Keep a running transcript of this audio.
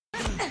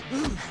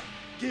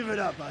Give it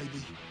up, baby.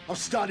 I've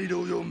studied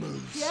all your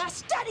moves. Yeah,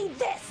 study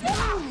this!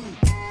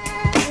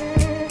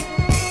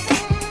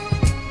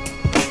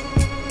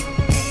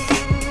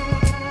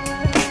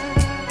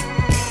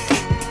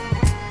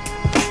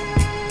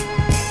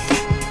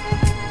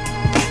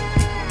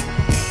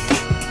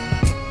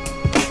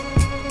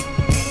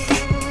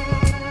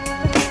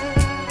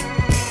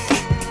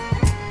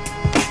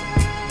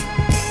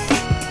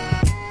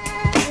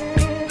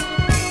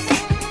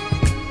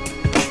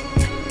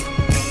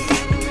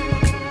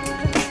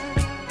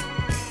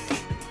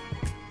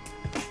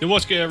 Hey,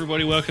 what's good,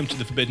 everybody? Welcome to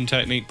the Forbidden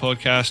Technique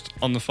podcast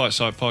on the Fight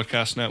Side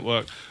Podcast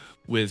Network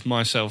with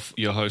myself,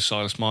 your host,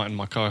 Silas Martin,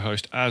 my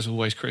co-host, as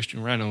always,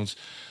 Christian Reynolds.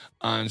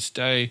 And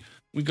today,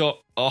 we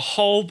got a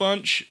whole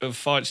bunch of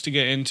fights to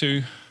get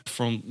into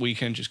from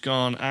weekend just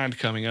gone and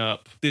coming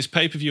up. This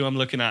pay-per-view I'm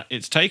looking at,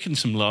 it's taken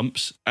some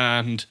lumps,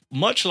 and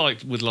much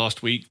like with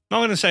last week, I'm not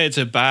going to say it's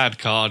a bad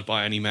card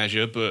by any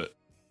measure, but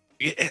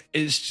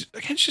it's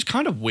just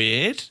kind of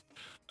weird.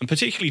 And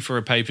particularly for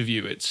a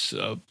pay-per-view, it's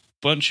a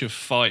bunch of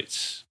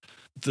fights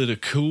that are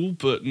cool,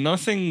 but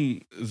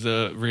nothing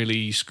that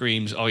really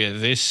screams, oh yeah,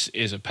 this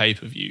is a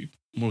pay-per-view.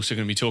 I'm also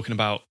going to be talking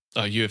about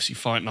UFC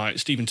Fight Night,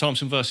 Stephen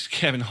Thompson versus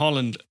Kevin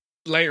Holland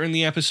later in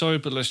the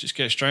episode, but let's just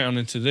get straight on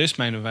into this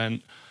main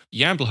event.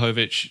 Jan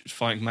Błachowicz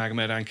fighting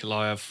Magomed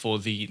Ankhaliev for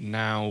the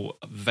now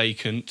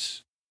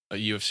vacant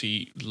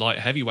UFC light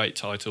heavyweight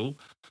title.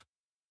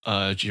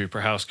 Jiri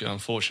Prochazka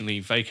unfortunately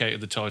vacated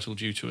the title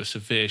due to a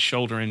severe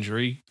shoulder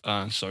injury,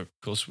 so of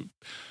course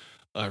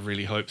I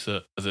really hope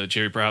that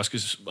Jiri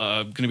Prochazka's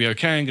going to be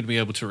okay and going to be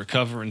able to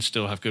recover and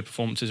still have good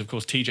performances. Of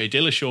course, TJ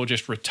Dillashaw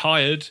just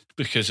retired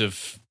because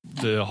of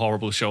the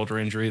horrible shoulder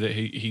injury that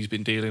he's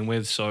been dealing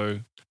with.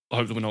 So I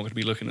hope that we're not going to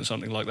be looking at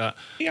something like that.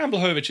 Jan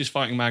Błachowicz is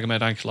fighting Magomed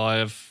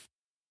Ankhaliev.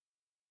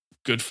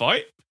 Good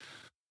fight.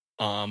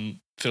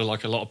 Feel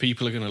like a lot of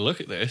people are going to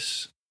look at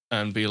this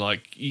and be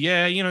like,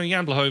 yeah, you know,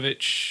 Jan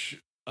Błachowicz,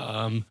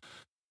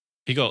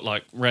 he got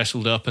like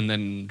wrestled up and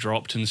then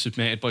dropped and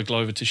submitted by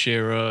Glover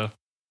Teixeira.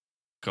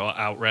 Got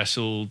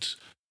out-wrestled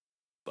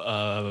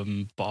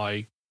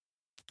by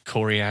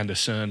Corey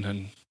Anderson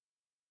and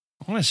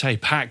I want to say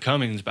Pat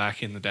Cummins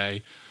back in the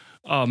day.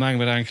 Oh,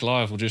 Magomed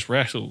Ankhaliev will just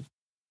wrestle.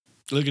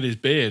 Look at his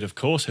beard. Of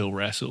course he'll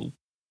wrestle.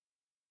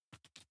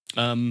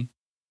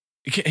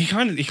 He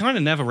kind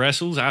of never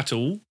wrestles at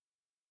all.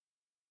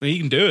 He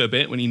can do it a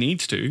bit when he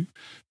needs to.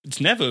 It's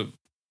never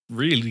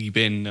really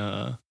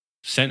been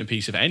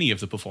centerpiece of any of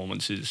the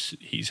performances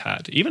he's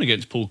had. Even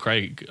against Paul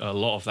Craig, a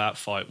lot of that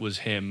fight was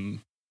him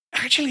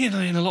actually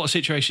in a lot of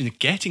situations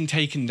getting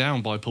taken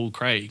down by Paul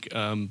Craig,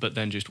 but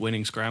then just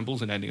winning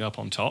scrambles and ending up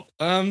on top.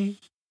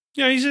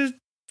 Yeah, he's a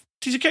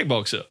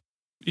kickboxer.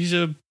 He's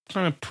a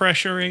kind of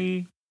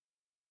pressuring,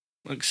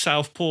 like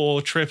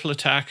southpaw, triple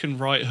attack and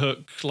right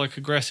hook, like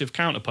aggressive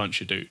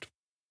counterpuncher dude.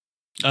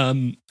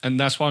 And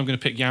that's why I'm going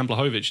to pick Jan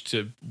Błachowicz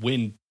to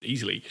win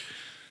easily.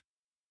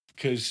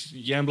 Because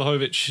Jan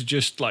Błachowicz is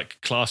just like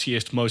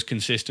classiest, most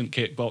consistent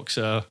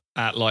kickboxer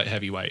at light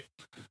heavyweight.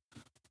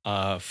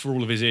 For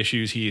all of his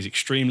issues, he is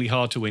extremely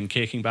hard to win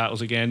kicking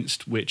battles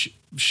against, which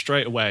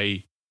straight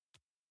away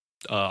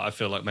I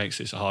feel like makes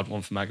this a hard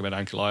one for Magomed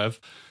Ankhaliev,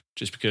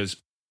 just because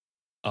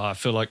I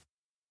feel like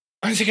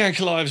I don't think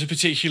Ankhaliev is a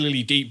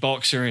particularly deep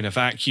boxer in a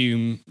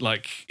vacuum.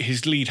 Like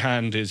his lead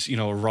hand is, you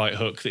know, a right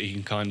hook that he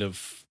can kind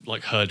of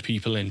like herd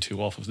people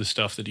into off of the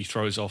stuff that he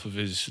throws off of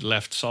his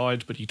left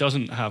side, but he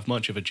doesn't have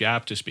much of a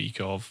jab to speak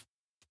of.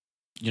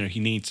 You know, he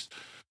needs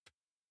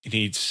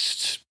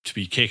to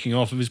be kicking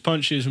off of his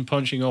punches and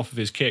punching off of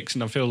his kicks,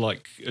 and I feel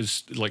like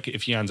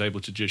if Jan's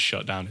able to just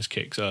shut down his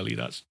kicks early,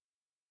 that's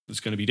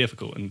going to be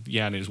difficult. And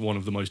Jan is one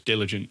of the most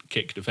diligent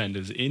kick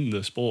defenders in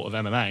the sport of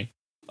MMA.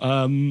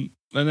 And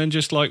then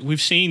just like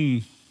we've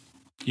seen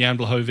Jan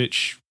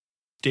Błachowicz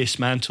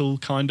dismantle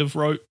kind of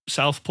rote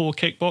southpaw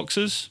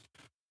kickboxers.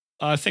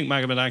 I think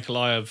Magomed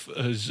Ankhaliev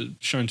has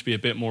shown to be a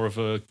bit more of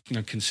a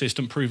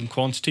consistent proven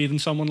quantity than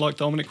someone like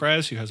Dominic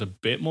Reyes, who has a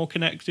bit more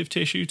connective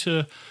tissue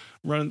to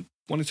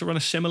wanting to run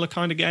a similar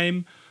kind of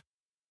game,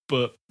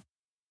 but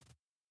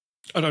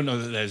I don't know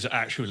that there's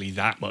actually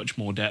that much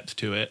more depth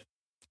to it.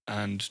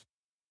 And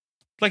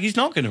like, he's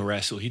not going to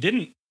wrestle. He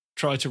didn't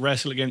try to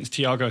wrestle against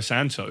Thiago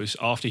Santos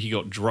after he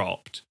got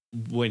dropped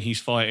when he's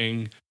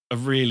fighting a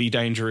really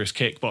dangerous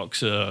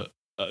kickboxer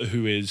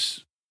who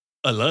is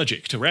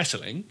allergic to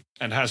wrestling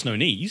and has no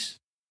knees.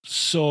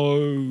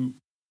 So,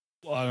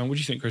 I don't know, what do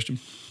you think, Christian?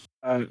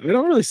 I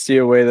don't really see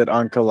a way that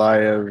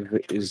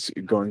Ankhaliev is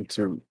going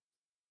to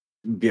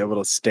be able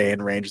to stay in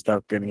range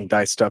without getting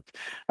diced up.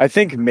 I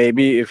think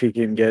maybe if he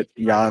can get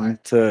Jan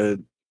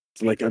to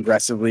like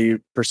aggressively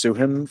pursue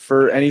him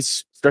for any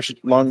stretch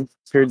long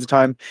periods of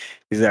time,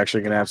 he's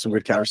actually going to have some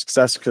good counter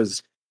success,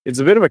 because it's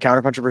a bit of a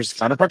counterpuncher versus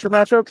counterpuncher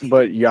matchup,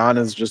 but Jan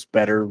is just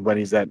better when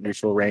he's at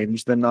neutral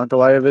range than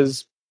Ankhaliev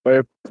is by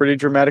a pretty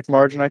dramatic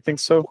margin, I think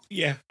so.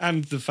 Yeah,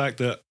 and the fact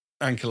that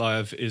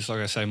Ankhaliev is, like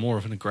I say, more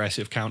of an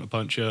aggressive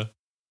counterpuncher.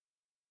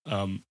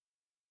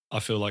 I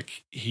feel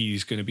like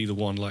he's going to be the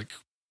one like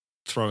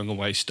throwing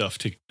away stuff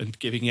and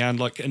giving Yan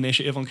like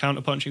initiative on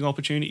counterpunching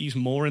opportunities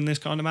more in this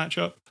kind of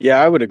matchup.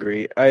 Yeah, I would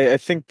agree. I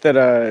think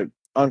that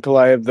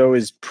Ankhaliev though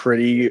is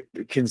pretty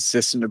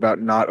consistent about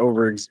not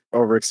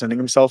overextending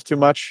himself too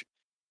much,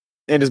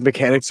 and his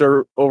mechanics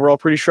are overall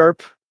pretty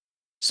sharp.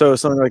 So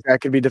something like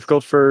that could be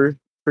difficult for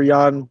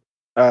Yan.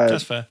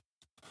 That's fair.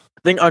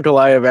 I think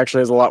Ankhaliev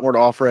actually has a lot more to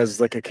offer as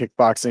like a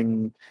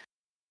kickboxing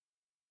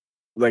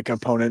like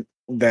opponent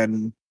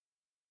than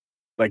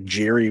like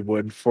Jiri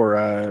would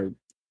for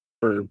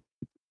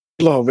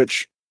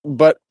Błachowicz.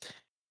 But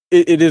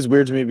it is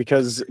weird to me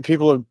because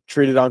people have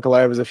treated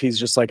Ankhaliev as if he's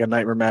just like a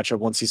nightmare matchup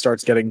once he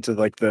starts getting to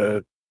like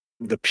the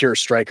pure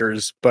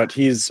strikers, but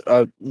he's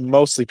a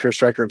mostly pure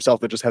striker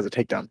himself that just has a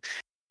takedown.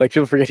 Like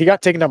people forget he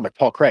got taken down by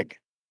Paul Craig.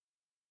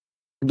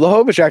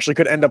 Błachowicz actually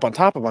could end up on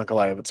top of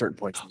Ankhaliev at certain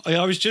points.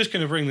 I was just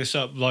going to bring this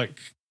up.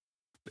 Like,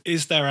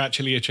 is there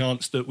actually a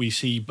chance that we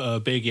see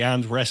Big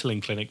Yan's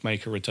wrestling clinic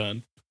make a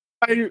return?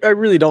 I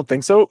really don't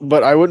think so,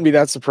 but I wouldn't be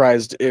that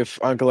surprised if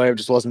Ankhaliev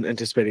just wasn't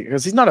anticipating,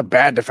 because he's not a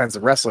bad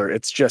defensive wrestler.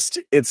 It's just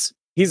he's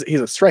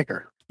a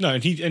striker. No,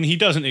 and he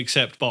doesn't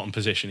accept bottom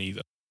position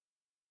either.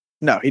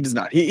 No, he does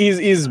not.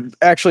 He's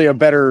actually a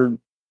better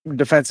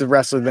defensive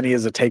wrestler than he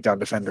is a takedown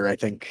defender, I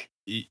think.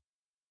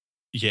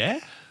 Yeah?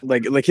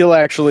 Like he'll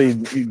actually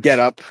get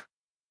up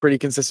pretty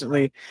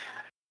consistently,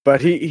 but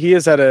he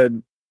has had a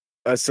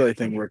silly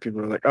thing where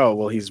people are like, "Oh,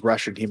 well, he's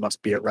Russian. He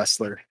must be a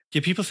wrestler."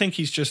 Yeah, people think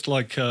he's just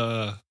like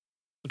a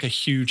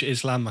huge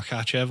Islam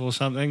Makhachev or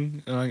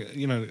something.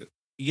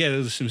 Yeah,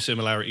 there's some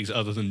similarities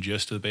other than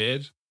just the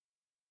beard.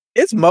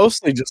 It's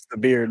mostly just the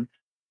beard.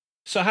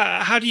 So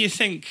how do you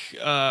think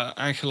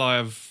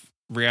Ankhaliev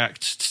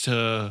reacts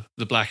to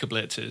the blacker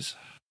blitzes?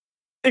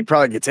 I think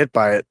probably gets hit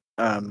by it.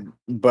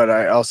 But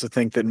I also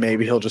think that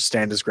maybe he'll just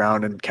stand his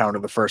ground and counter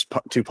the first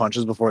two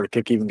punches before the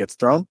kick even gets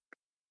thrown.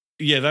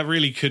 Yeah, that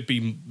really could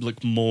be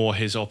like more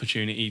his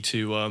opportunity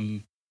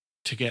to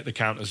get the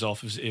counters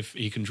off if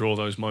he can draw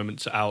those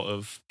moments out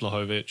of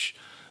Błachowicz.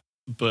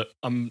 But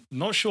I'm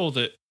not sure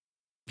that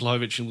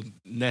Błachowicz will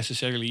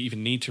necessarily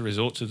even need to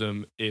resort to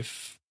them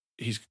if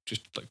he's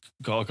just like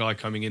got a guy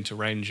coming into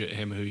range at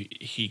him who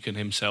he can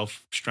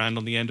himself strand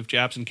on the end of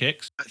jabs and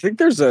kicks. I think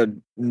there's a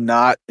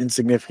not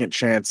insignificant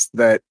chance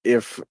that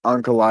if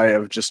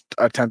Ankhaliev just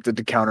attempted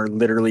to counter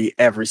literally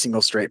every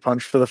single straight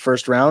punch for the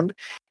first round,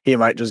 he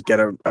might just get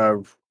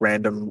a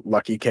random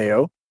lucky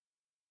KO.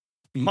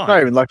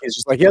 Not even lucky, it's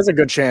just like he has a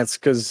good chance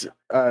because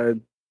like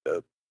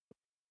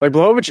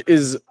Błachowicz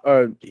is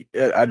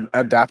an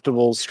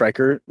adaptable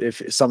striker.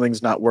 If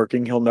something's not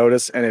working, he'll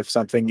notice, and if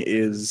something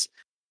is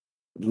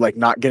like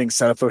not getting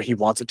set up the way he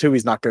wants it to,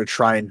 he's not going to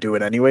try and do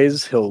it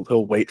anyways. He'll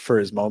wait for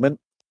his moment.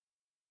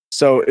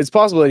 So it's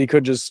possible that he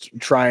could just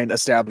try and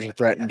establish a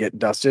threat and get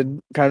dusted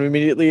kind of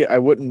immediately. I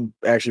wouldn't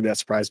actually be that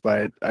surprised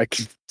by it. I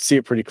can see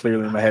it pretty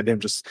clearly in my head,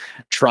 him just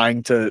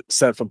trying to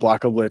set up a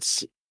block of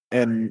blitz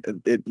and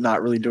it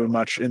not really doing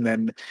much, and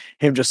then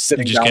him just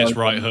sitting he just down gets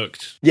right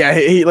hooked. Yeah,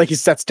 he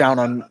sets down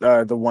on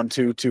the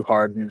 1-2 too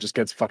hard and just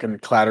gets fucking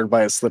clattered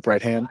by his slip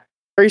right hand.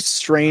 Very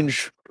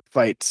strange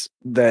fight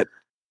that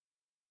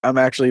I'm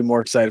actually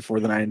more excited for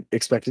than I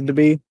expected to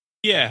be.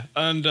 Yeah,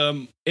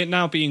 and it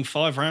now being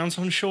 5 rounds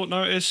on short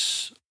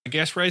notice, I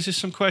guess raises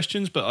some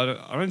questions, but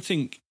I don't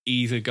think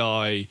either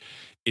guy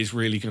is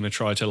really going to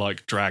try to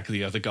like drag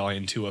the other guy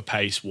into a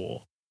pace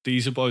war.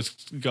 These are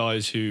both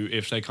guys who,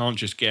 if they can't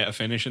just get a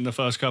finish in the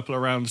first couple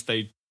of rounds,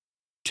 they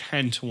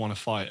tend to want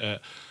to fight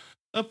at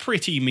a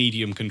pretty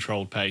medium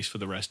controlled pace for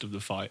the rest of the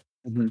fight.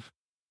 Mm-hmm.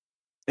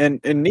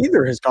 And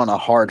neither has gone a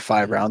hard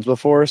 5 rounds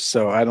before,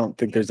 so I don't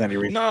think there's any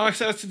reason. No, I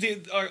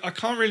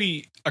can't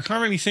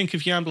really think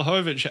of Jan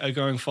Błachowicz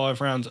going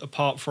 5 rounds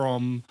apart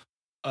from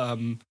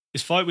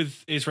his fight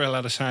with Israel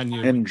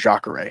Adesanya and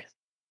Jacare.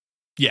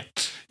 Yeah,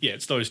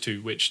 it's those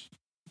two. Which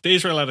the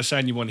Israel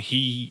Adesanya one,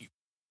 he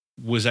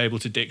was able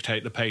to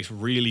dictate the pace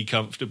really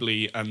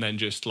comfortably, and then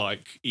just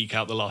like eke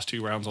out the last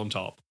 2 rounds on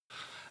top.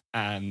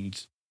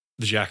 And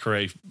the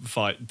Jacare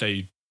fight,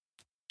 they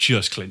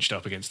just clinched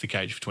up against the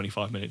cage for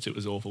 25 minutes. It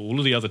was awful. All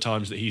of the other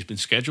times that he's been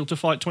scheduled to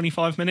fight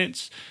 25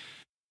 minutes,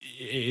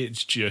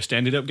 it's just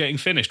ended up getting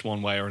finished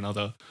one way or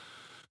another.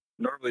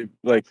 Normally,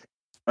 not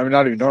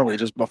even normally,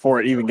 just before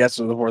it even gets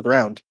to the 4th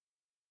round.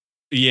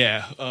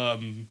 Yeah.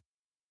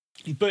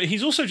 But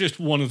he's also just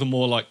one of the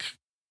more like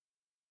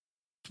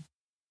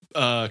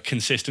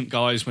consistent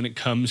guys when it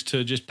comes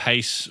to just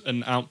pace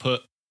and output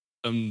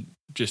and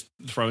just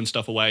throwing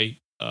stuff away.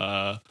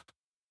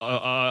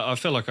 I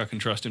feel like I can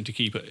trust him to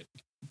keep it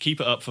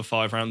up for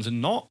 5 rounds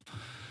and not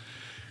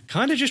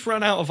kind of just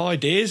run out of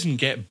ideas and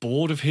get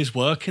bored of his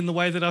work in the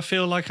way that I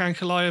feel like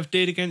Ankhaliev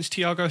did against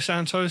Thiago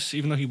Santos,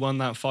 even though he won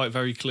that fight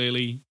very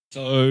clearly.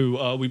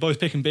 So we both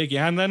picking Big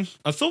Yan then?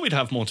 I thought we'd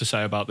have more to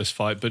say about this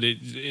fight, but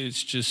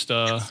it's just...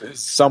 It's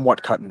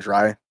somewhat cut and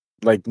dry.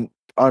 Like,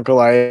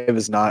 Ankhaliev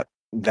is not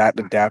that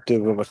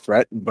adaptive of a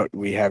threat, but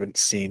we haven't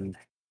seen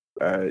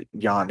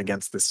Yan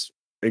against this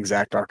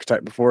exact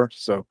archetype before,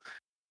 so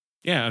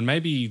Yeah, and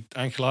maybe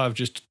Ankhaliev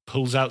just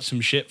pulls out some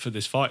shit for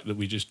this fight that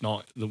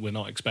we're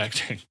not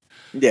expecting.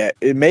 Yeah,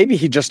 maybe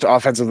he just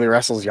offensively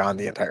wrestles Jan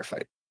the entire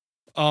fight.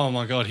 Oh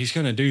my god, he's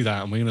gonna do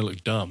that, and we're gonna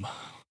look dumb.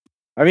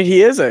 I mean,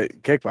 he is a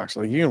kickboxer.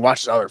 Like, you can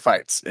watch his other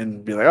fights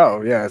and be like,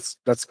 "Oh, yeah,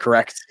 that's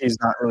correct." He's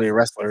not really a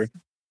wrestler.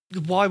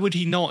 Why would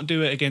he not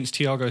do it against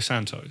Thiago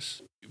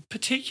Santos,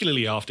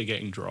 particularly after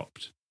getting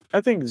dropped?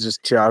 I think it's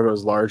just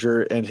Thiago's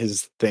larger, and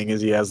his thing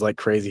is he has like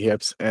crazy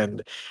hips,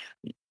 and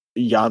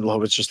Jan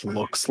Błachowicz just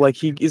looks like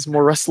he is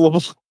more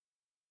wrestlable.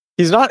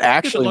 He's not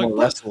actually more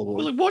wrestlable.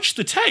 Well, watch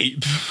the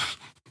tape.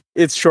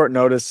 It's short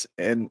notice,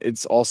 and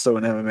it's also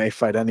an MMA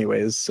fight,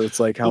 anyways. So it's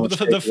like how much.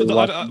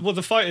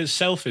 The fight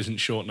itself isn't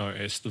short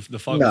notice. The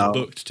fight was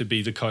booked to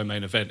be the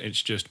co-main event.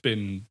 It's just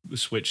been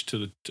switched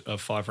to a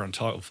 5-round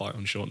title fight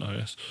on short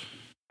notice.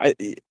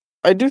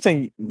 I do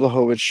think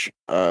Błachowicz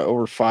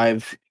over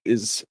 5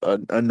 is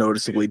a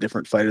noticeably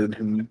different fighter than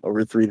him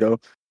over 3, though.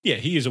 Yeah,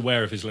 he is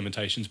aware of his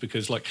limitations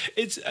because, like,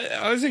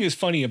 I think it's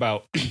funny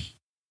about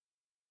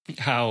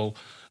how,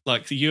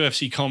 like, the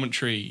UFC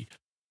commentary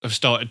have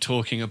started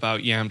talking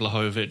about Jan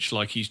Błachowicz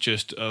like he's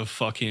just a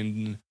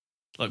fucking,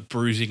 like,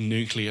 bruising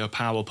nuclear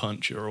power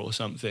puncher or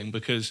something,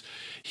 because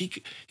he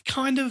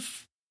kind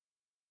of,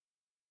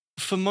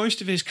 for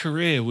most of his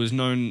career, was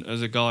known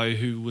as a guy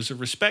who was a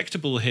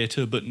respectable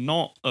hitter, but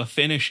not a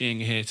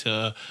finishing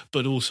hitter,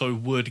 but also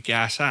would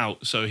gas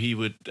out. So he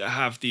would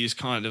have these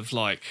kind of,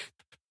 like,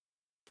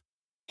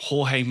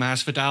 Jorge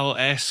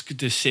Masvidal-esque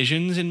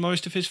decisions in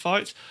most of his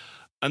fights.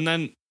 And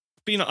then,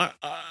 you know,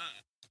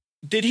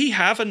 did he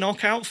have a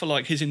knockout for,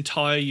 like, his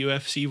entire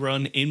UFC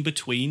run in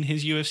between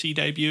his UFC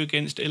debut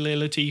against Ilir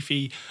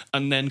Latifi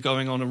and then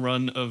going on a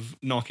run of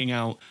knocking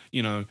out,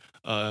 you know,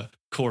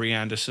 Corey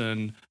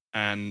Anderson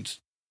and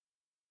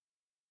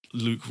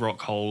Luke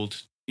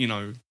Rockhold, you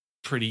know,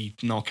 pretty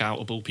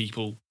knockoutable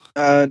people?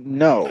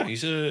 No.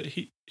 He's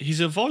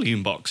a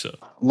volume boxer.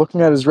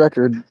 Looking at his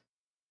record,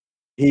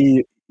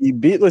 he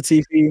beat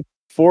Latifi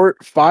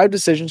 5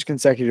 decisions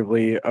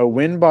consecutively, a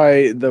win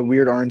by the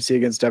weird RNC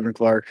against Devin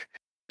Clark,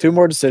 2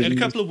 more decisions. And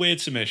a couple of weird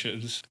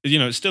submissions. You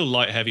know, it's still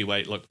light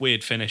heavyweight. Like,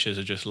 weird finishes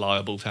are just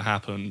liable to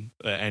happen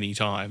at any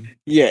time.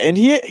 Yeah, and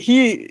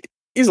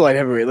he's a light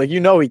heavyweight. Like, you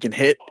know, he can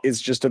hit.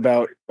 It's just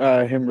about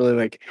him really,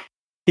 like,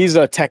 he's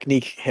a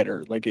technique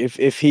hitter. Like,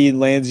 if he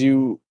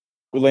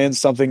lands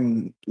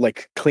something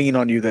like clean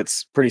on you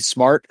that's pretty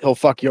smart, he'll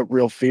fuck you up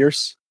real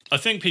fierce. I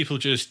think people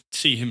just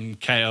see him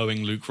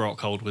KOing Luke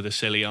Rockhold with a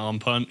silly arm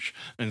punch,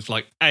 and it's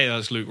like, A,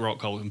 that's Luke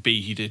Rockhold, and B,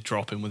 he did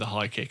drop him with a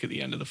high kick at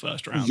the end of the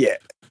first round. Yeah.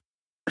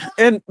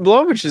 And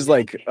Błachowicz is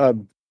like,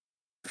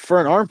 for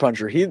an arm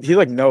puncher, he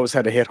like knows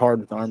how to hit hard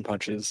with arm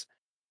punches.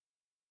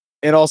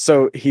 And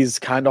also, he's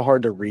kind of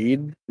hard to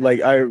read.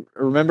 Like, I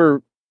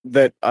remember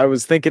that I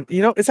was thinking,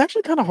 you know, it's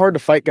actually kind of hard to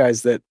fight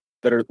guys that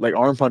are like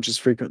arm punches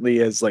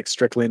frequently as like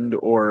Strickland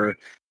or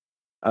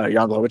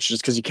Jan Błachowicz,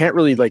 just because you can't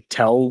really like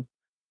tell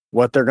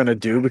what they're going to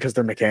do because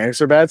their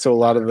mechanics are bad. So a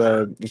lot of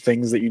the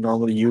things that you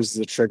normally use as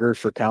a trigger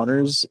for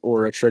counters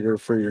or a trigger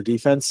for your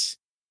defense,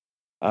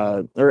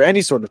 or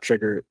any sort of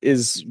trigger,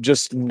 is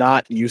just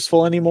not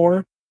useful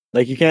anymore.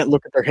 Like, you can't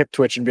look at their hip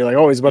twitch and be like,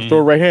 oh, he's about to throw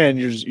a right hand.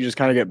 You just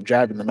kind of get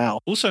jabbed in the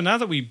mouth. Also, now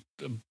that we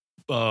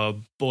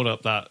brought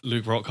up that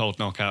Luke Rockhold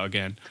knockout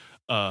again,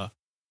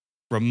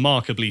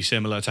 remarkably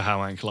similar to how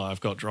Ankhaliev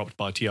got dropped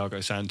by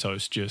Thiago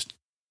Santos, just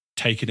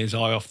taking his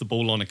eye off the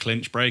ball on a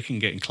clinch break and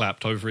getting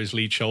clapped over his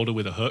lead shoulder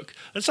with a hook.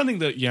 That's something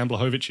that Jan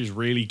Błachowicz is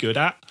really good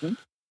at.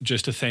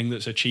 Just a thing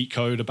that's a cheat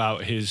code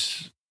about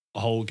his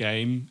whole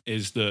game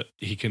is that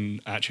he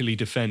can actually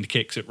defend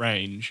kicks at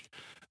range,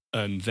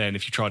 and then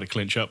if you try to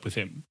clinch up with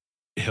him,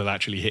 he'll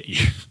actually hit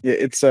you. Yeah,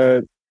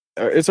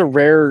 it's a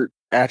rare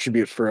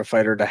attribute for a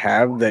fighter to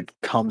have that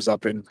comes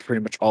up in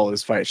pretty much all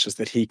his fights, just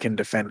that he can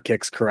defend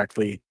kicks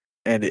correctly,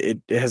 and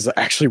it has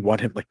actually won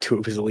him like 2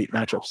 of his elite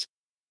matchups.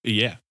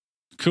 Yeah.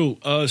 Cool.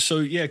 So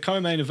yeah,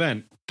 co-main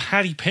event: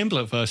 Paddy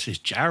Pimblett versus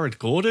Jared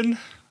Gordon.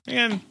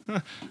 Again,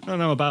 I don't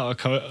know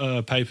about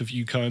a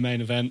pay-per-view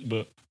co-main event,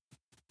 but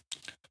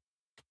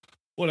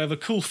whatever.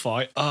 Cool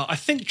fight. I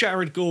think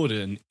Jared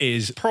Gordon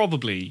is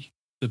probably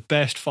the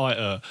best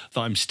fighter that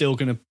I'm still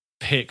going to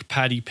pick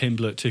Paddy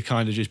Pimblett to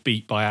kind of just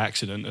beat by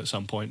accident at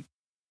some point.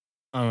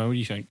 I don't know. What do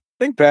you think?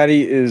 I think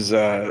Paddy is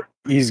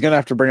he's going to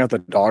have to bring out the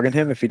dog in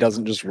him if he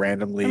doesn't just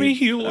randomly. I mean,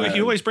 he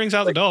always brings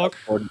out the dog.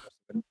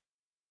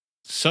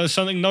 So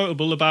something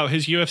notable about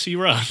his UFC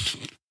run.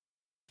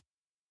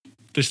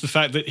 Just the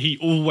fact that he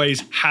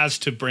always has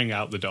to bring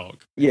out the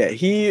dog. Yeah,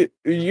 you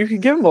can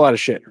give him a lot of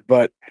shit,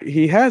 but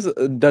he has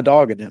the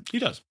dog in him. He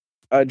does.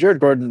 Jared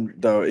Gordon,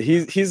 though,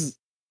 he's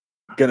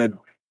gonna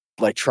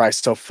like try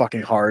so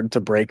fucking hard to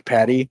break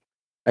Paddy.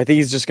 I think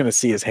he's just gonna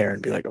see his hair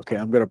and be like, okay,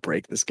 I'm gonna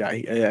break this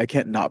guy. I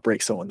can't not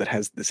break someone that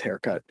has this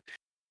haircut.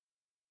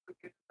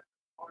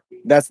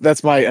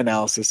 That's my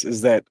analysis,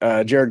 is that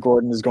Jared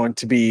Gordon is going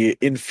to be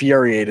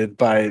infuriated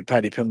by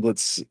Paddy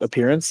Pimblett's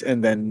appearance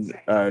and then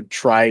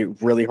try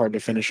really hard to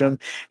finish him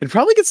and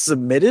probably get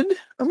submitted,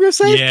 I'm going to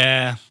say.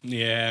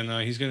 Yeah, no,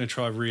 he's going to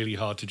try really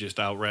hard to just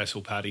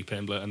out-wrestle Paddy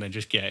Pimblett and then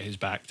just get his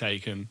back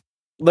taken.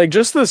 like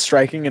just the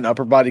striking and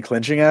upper body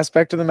clinching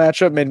aspect of the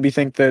matchup made me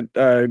think that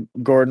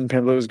Gordon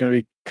Pimblett was going to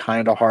be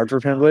kind of hard for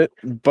Pimblett,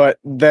 but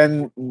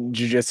then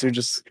jiu-jitsu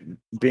just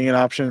being an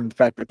option, the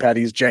fact that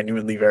Paddy's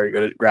genuinely very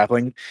good at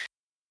grappling,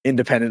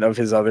 independent of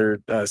his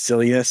other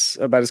silliness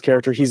about his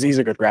character, he's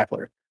a good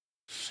grappler.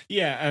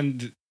 Yeah,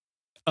 and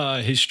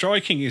his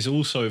striking is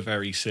also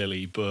very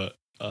silly, but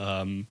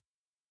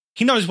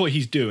he knows what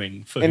he's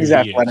doing for and who he's he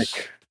athletic.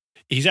 is.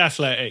 He's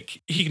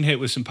athletic. He can hit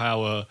with some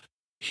power.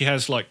 He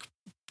has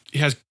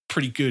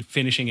pretty good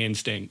finishing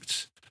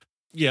instincts.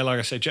 Yeah, like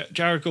I said,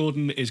 Jared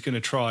Gordon is going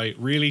to try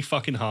really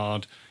fucking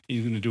hard.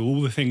 He's going to do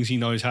all the things he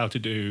knows how to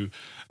do,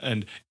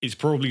 and it's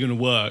probably going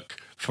to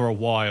work for a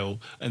while.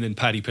 And then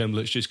Paddy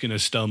Pimblett's just going to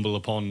stumble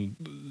upon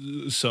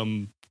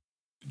some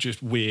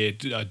just weird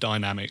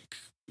dynamic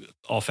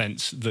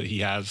offense that he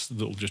has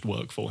that'll just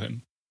work for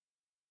him.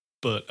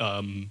 But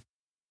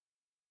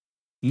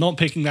not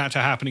picking that to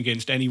happen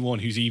against anyone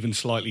who's even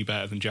slightly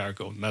better than Jared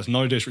Gordon. That's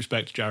no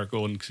disrespect to Jared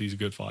Gordon because he's a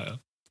good fighter.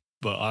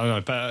 But I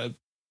don't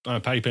know,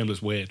 Paddy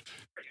Pimblett's weird.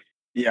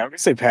 Yeah, I'm going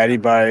to say Paddy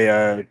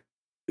by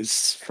his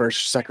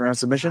second round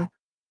submission.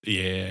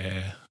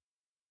 Yeah.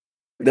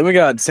 Then we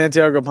got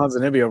Santiago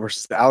Ponzinibbio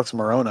versus Alex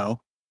Morono.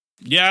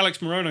 Yeah, Alex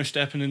Morono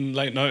stepping in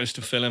late notice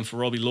to fill in for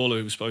Robbie Lawler,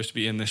 who was supposed to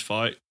be in this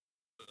fight.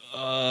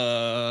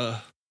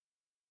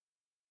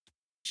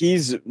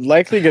 He's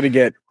likely going to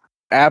get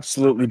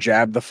absolutely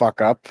jabbed the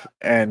fuck up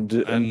and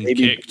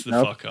maybe kicked the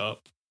fuck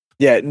up.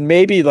 Yeah,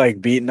 maybe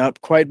like beaten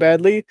up quite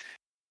badly.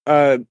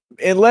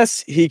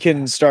 Unless he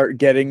can start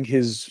getting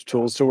his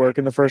tools to work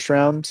in the first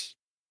round,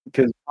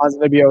 because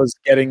Ponzinibbio is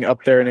getting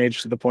up there in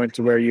age to the point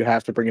to where you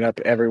have to bring it up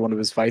every one of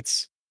his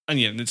fights. And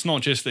yeah, it's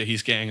not just that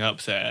he's getting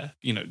up there.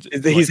 You know,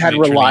 he's had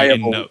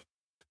reliable,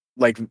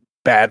 like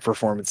bad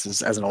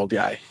performances as an old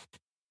guy.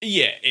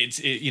 Yeah,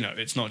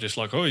 it's not just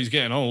like, oh, he's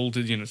getting old.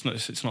 You know,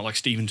 it's not like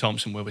Stephen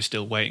Thompson where we're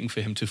still waiting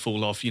for him to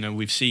fall off. You know,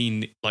 we've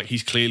seen like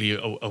he's clearly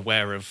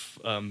aware of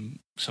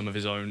some of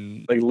his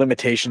own like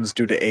limitations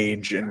due to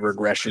age and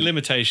regression.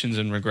 Limitations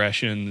and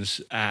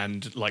regressions,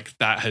 and like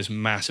that has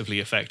massively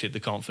affected the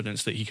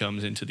confidence that he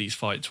comes into these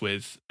fights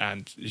with,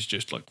 and is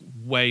just like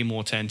way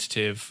more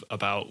tentative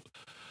about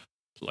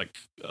like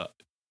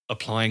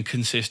applying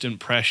consistent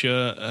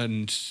pressure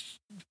and.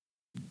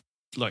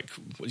 Like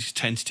he's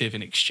tentative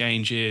in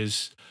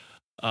exchanges,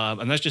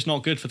 and that's just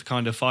not good for the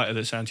kind of fighter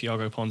that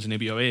Santiago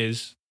Ponzinibbio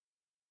is.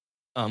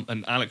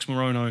 And Alex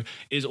Morono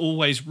is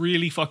always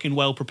really fucking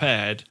well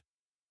prepared,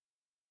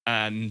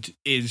 and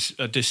is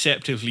a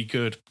deceptively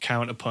good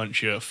counter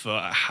puncher for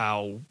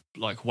how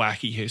like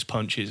wacky his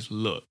punches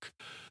look.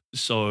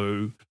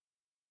 So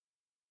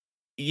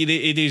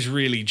it is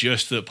really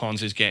just that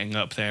Pons is getting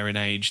up there in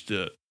age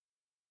that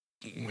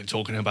we're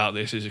talking about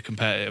this as a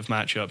competitive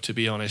matchup, to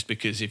be honest,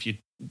 because if you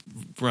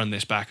run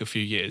this back a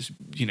few years,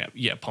 you know,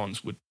 yeah,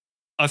 Pons would,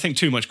 I think,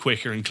 too much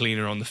quicker and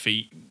cleaner on the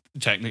feet,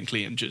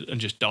 technically, and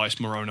just dice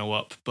Morono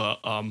up.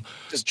 But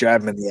just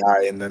jab him in the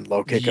eye and then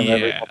low kick him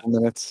every couple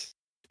minutes.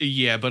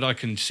 Yeah, but I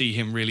can see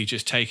him really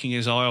just taking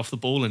his eye off the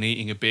ball and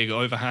eating a big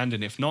overhand,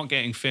 and if not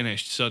getting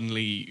finished,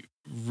 suddenly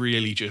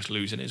really just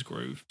losing his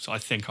groove. So I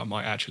think I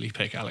might actually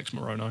pick Alex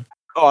Morono.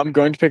 Oh, I'm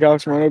going to pick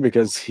Alex Morono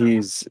because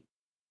he's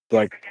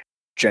like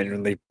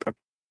genuinely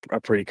a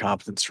pretty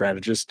competent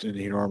strategist, and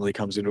he normally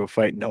comes into a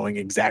fight knowing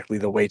exactly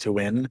the way to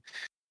win.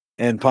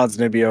 And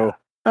Ponzinibbio,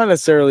 not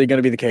necessarily going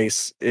to be the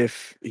case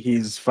if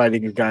he's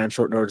fighting a guy on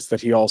short notice that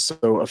he also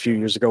a few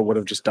years ago would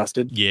have just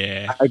dusted.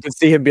 Yeah, I could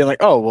see him being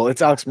like, "Oh, well,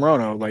 it's Alex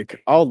Morono.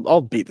 Like,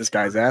 I'll beat this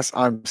guy's ass.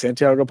 I'm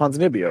Santiago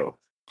Ponzinibbio.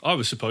 I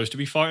was supposed to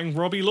be fighting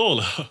Robbie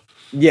Lawler."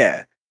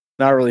 Yeah,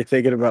 not really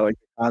thinking about like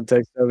the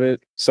context of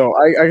it. So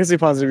I can see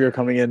Ponzinibbio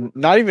coming in,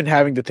 not even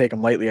having to take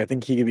him lightly. I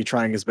think he could be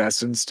trying his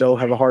best and still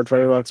have a hard fight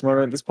with Alex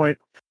Morono at this point.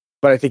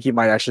 But I think he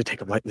might actually take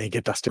him lightly and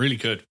get dusted. Really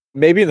good.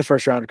 Maybe in the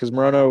first round, because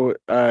Morono,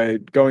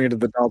 going into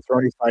the Donald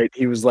Cerrone fight,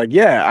 he was like,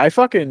 "Yeah, I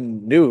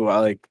fucking knew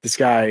like this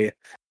guy.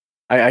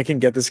 I can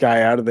get this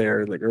guy out of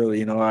there like early.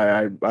 You know,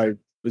 I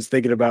was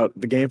thinking about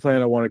the game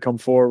plan. I want to come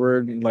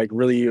forward and like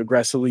really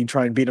aggressively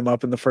try and beat him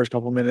up in the first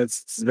couple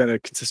minutes. It's been a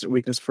consistent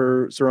weakness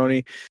for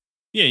Cerrone."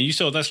 Yeah, you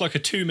saw that's like a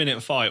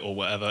 2-minute fight or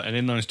whatever, and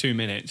in those 2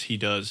 minutes, he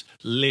does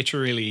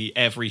literally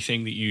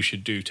everything that you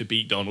should do to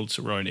beat Donald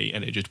Cerrone,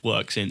 and it just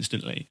works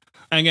instantly.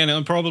 And again,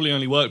 it probably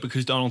only worked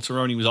because Donald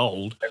Cerrone was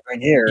old.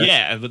 Here.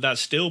 Yeah, but that's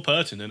still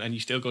pertinent, and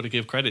you still got to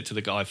give credit to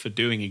the guy for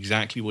doing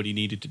exactly what he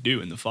needed to do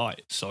in the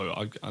fight. So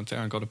I think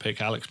I got to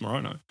pick Alex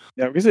Morono.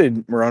 Yeah, I'm gonna say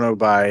Morono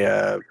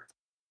by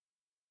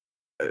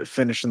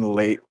finish in the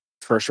late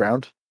first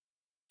round.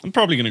 I'm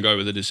probably going to go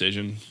with a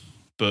decision,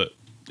 but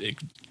it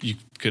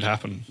could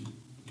happen.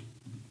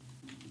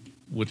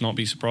 Would not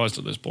be surprised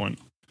at this point.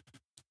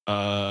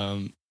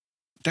 Darren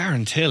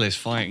Till is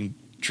fighting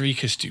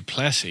Dricus du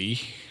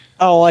Plessis.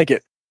 I don't like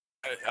it.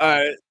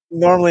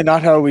 Normally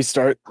not how we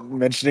start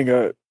mentioning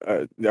our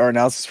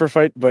analysis for a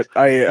fight, but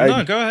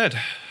No, go ahead.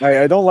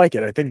 I don't like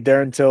it. I think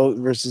Darren Till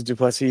versus du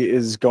Plessis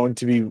is going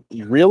to be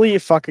really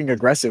fucking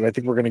aggressive. I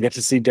think we're going to get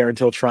to see Darren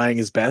Till trying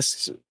his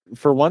best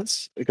for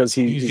once because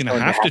he's going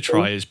to have to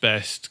try his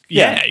best.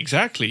 Yeah. Yeah,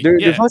 exactly.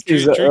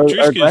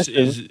 Duplessis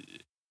is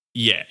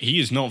he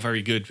is not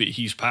very good, but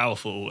he's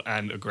powerful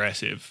and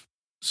aggressive.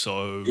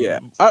 So yeah,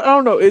 I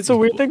don't know. It's a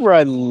weird thing where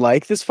I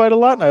like this fight a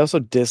lot, and I also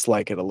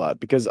dislike it a lot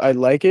because I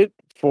like it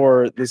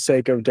for the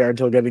sake of Darren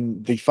Till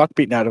getting the fuck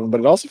beaten out of him, but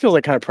it also feels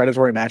like kind of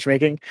predatory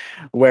matchmaking,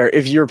 where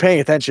if you're paying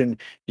attention,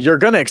 you're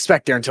gonna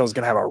expect Darren Till's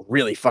gonna have a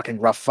really fucking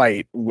rough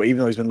fight, even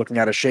though he's been looking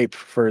out of shape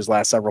for his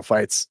last several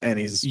fights, and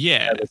he's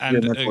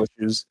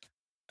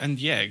and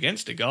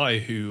against a guy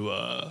who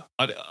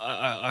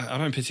I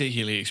don't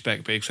particularly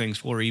expect big things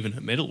for, even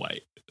at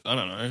middleweight. I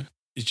don't know.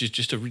 It's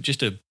just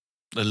a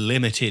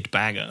limited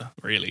banger,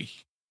 really.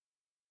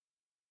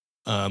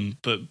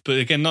 But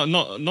again,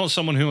 not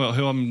someone who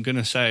I'm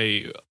gonna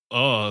say,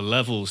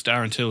 levels.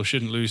 Darren Till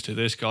shouldn't lose to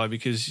this guy,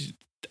 because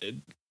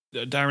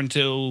Darren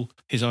Till,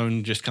 his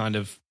own just kind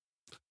of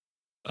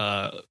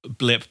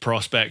blip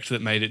prospect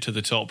that made it to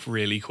the top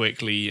really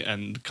quickly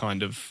and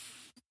kind of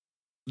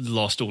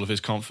lost all of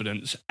his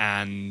confidence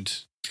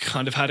and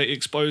kind of had it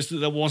exposed that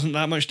there wasn't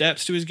that much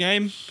depth to his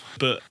game,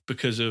 but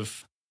because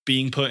of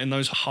being put in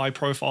those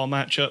high-profile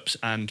matchups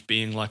and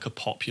being like a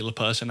popular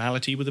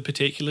personality with a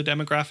particular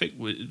demographic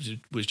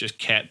was just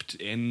kept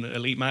in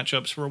elite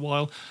matchups for a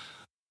while.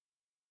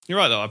 You're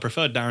right, though. I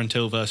preferred Darren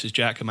Till versus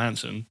Jack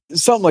Hermansson.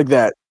 Something like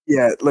that.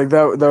 Yeah, like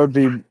that would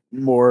be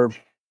more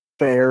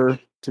fair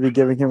to be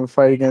giving him a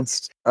fight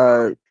against.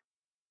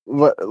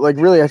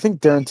 Really, I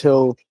think Darren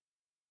Till...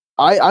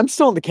 I'm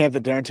still in the camp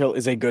that Darren Till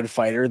is a good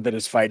fighter that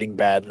is fighting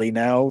badly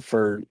now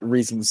for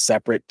reasons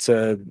separate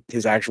to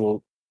his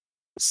actual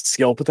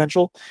skill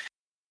potential.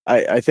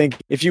 I think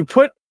if you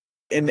put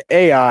an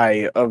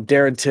AI of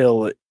Darren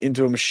Till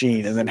into a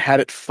machine and then had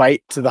it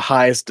fight to the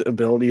highest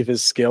ability of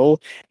his skill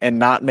and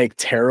not make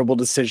terrible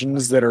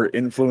decisions that are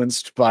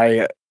influenced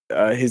by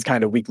his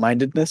kind of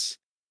weak-mindedness,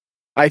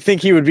 I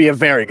think he would be a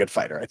very good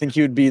fighter. I think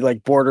he would be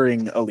like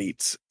bordering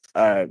elite.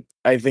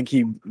 I think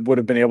he would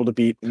have been able to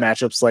beat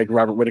matchups like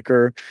Robert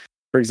Whittaker,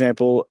 for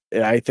example.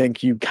 I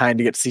think you kind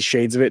of get to see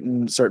shades of it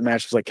in certain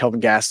matchups like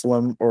Kelvin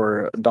Gastelum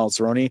or Donald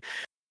Cerrone.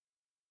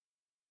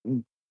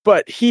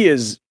 But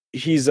his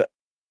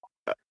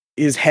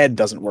head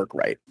doesn't work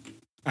right.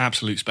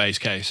 Absolute space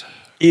case.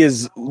 He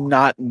is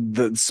not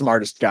the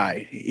smartest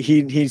guy.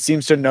 He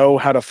seems to know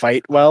how to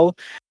fight well,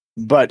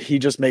 but he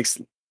just makes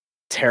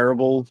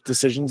terrible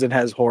decisions and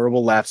has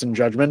horrible lapse in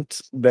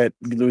judgment that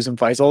lose him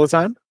fights all the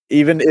time.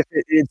 Even if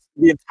it's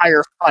the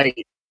entire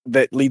fight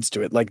that leads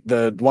to it, like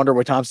the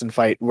Wonderboy Thompson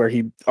fight where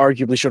he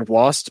arguably should have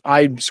lost.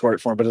 I scored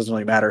it for him, but it doesn't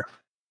really matter.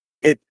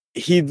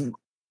 He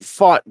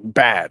fought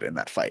bad in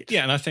that fight.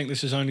 Yeah, and I think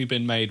this has only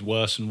been made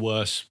worse and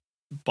worse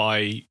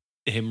by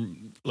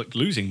him like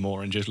losing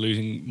more and just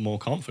losing more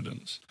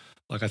confidence.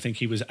 Like, I think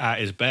he was at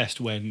his best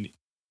when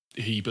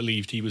he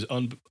believed he was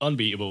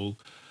unbeatable,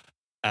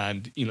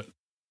 and you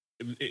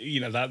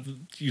know that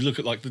you look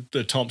at like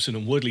the Thompson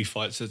and Woodley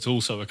fights. That's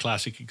also a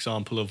classic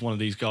example of one of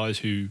these guys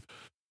who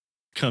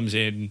comes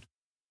in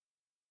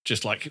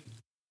just like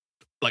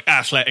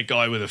athletic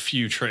guy with a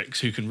few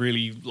tricks who can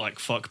really like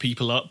fuck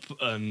people up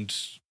and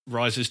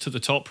rises to the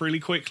top really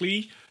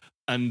quickly,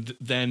 and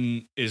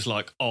then is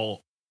like, oh,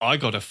 I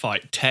got to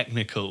fight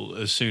technical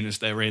as soon as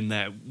they're in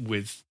there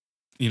with,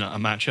 a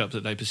matchup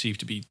that they perceive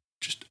to be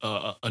just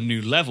a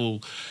new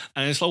level.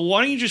 And it's like,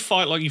 why don't you just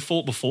fight like you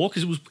fought before?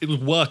 Because it was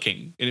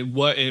working, and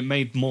it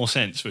made more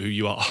sense for who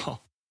you are.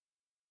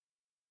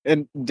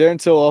 And Darren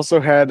Till also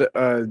had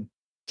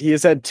he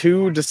has had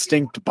two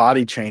distinct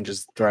body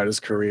changes throughout his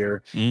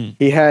career.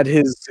 He had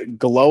his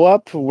glow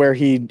up where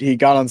he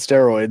got on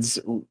steroids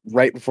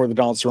right before the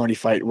Donald Cerrone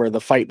fight, where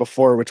the fight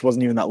before, which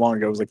wasn't even that long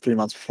ago, it was like 3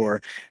 months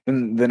before.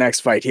 And the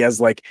next fight, he has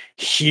like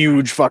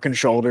huge fucking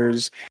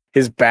shoulders.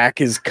 His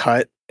back is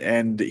cut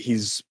and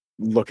he's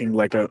looking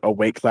like a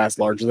weight class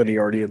larger than he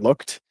already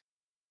looked.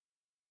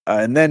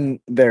 And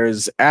then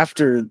there's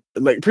after,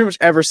 like, pretty much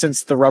ever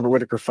since the Robert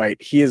Whittaker fight,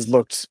 he has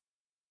looked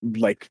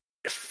like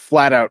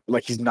flat out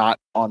like he's not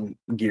on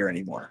gear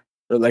anymore,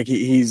 or like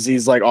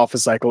he's like off a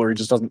cycle, or he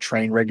just doesn't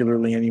train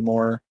regularly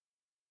anymore.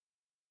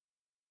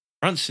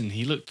 Brunson,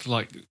 he looked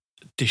like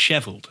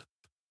disheveled.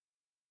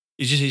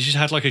 He just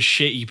had like a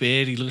shitty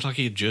beard. He looked like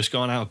he had just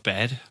gone out of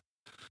bed.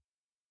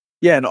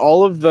 Yeah, and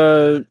all of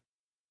the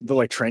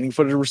like training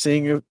footage we're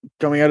seeing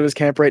coming out of his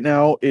camp right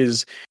now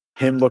is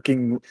him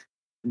looking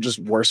just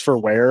worse for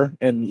wear,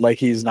 and like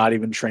he's not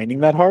even training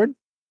that hard.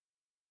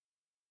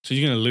 So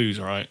he's gonna lose,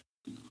 right?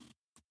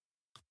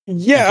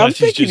 Yeah, I'm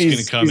thinking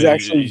he's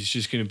he's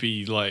just going to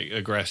be like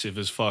aggressive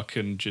as fuck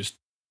and just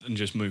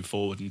move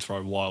forward and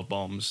throw wild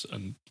bombs,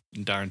 and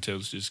Darren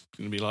Till's just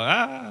going to be like,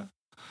 ah.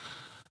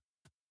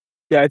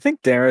 Yeah, I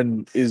think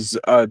Darren is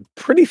a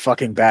pretty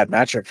fucking bad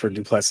matchup for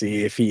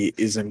Duplessis if he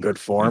is in good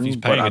form. If he's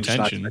paying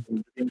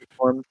attention.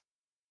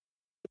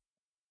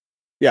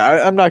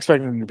 Yeah, I'm not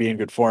expecting him to be in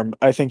good form.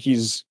 I think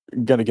he's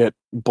going to get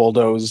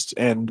bulldozed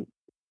and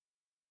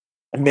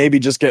maybe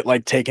just get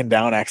like taken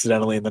down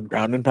accidentally and then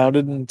ground and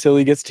pounded until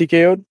he gets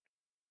TKO'd.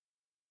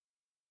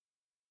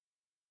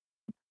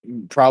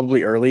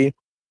 Probably early.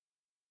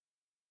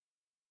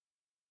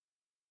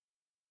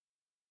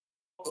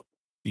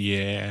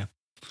 Yeah.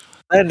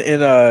 And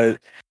in a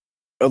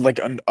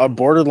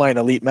borderline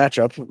elite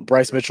matchup,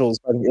 Bryce Mitchell is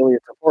fighting Ilya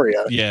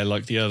Taporia. Yeah,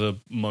 like the other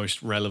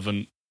most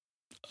relevant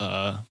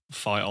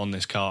fight on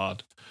this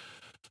card.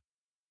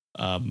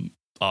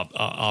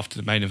 After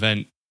the main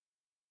event,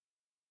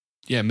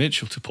 yeah,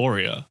 Mitchell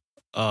Taporia,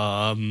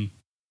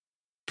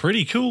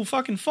 pretty cool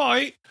fucking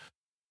fight.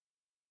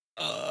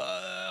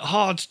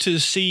 Hard to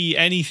see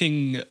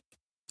anything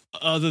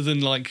other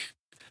than like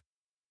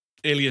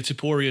Ilya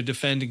Taporia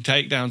defending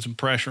takedowns and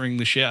pressuring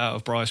the shit out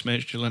of Bryce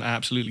Mitchell and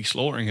absolutely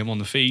slaughtering him on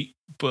the feet.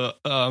 But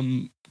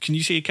can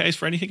you see a case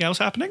for anything else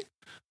happening?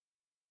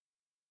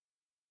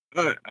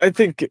 I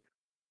think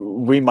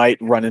we might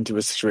run into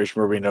a situation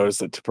where we notice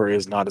that Taporia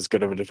is not as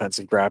good of a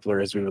defensive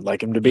grappler as we would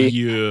like him to be.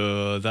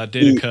 Yeah, that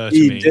did occur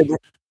to me.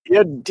 He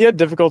had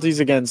difficulties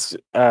against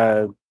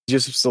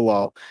Yusuf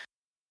Salal,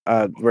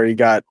 where he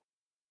got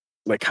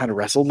like kind of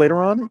wrestled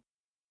later on.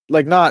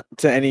 Like not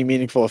to any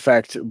meaningful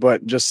effect,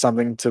 but just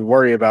something to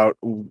worry about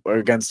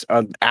against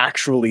an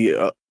actually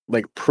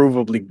like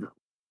provably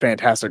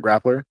fantastic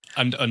grappler.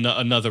 And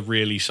another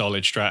really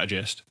solid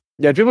strategist.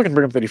 Yeah, people can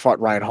bring up that he fought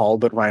Ryan Hall,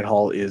 but Ryan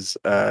Hall is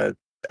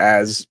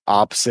as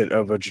opposite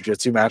of a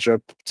jiu-jitsu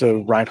matchup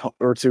to Ryan Hall,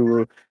 or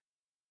to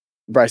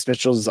Bryce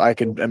Mitchell as I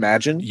could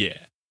imagine. Yeah.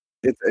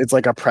 It's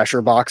like a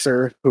pressure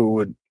boxer who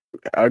would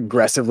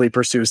aggressively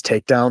pursues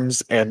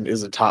takedowns and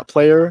is a top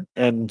player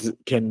and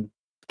can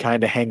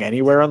kind of hang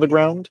anywhere on the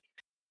ground.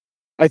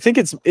 I think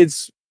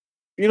it's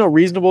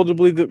reasonable to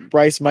believe that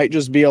Bryce might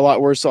just be a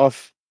lot worse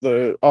off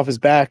his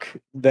back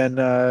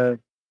than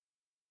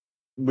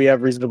we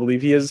have reason to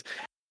believe he is.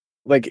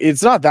 Like,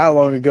 it's not that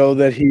long ago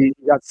that he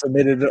got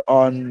submitted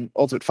on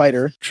Ultimate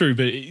Fighter. True,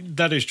 but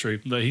that is true.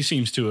 But he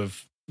seems to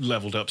have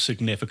leveled up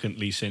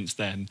significantly since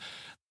then,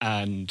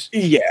 and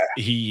yeah,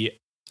 he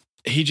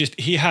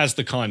has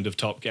the kind of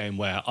top game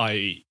where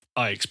I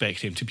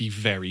expect him to be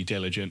very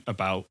diligent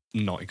about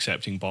not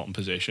accepting bottom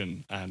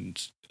position and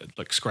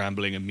like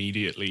scrambling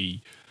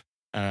immediately,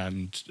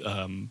 and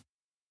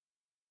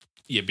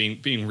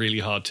being really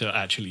hard to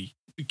actually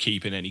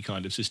keep in any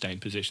kind of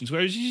sustained positions.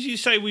 Whereas you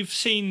say we've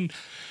seen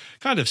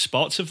kind of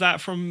spots of that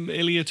from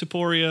Ilya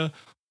Taporia.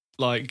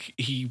 Like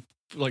he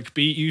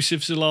beat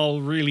Yusuf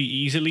Zalal really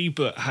easily,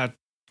 but had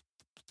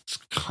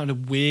kind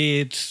of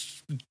weird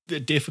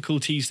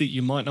difficulties that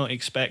you might not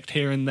expect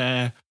here and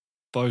there,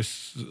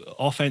 both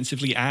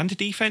offensively and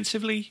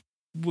defensively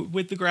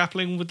with the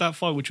grappling with that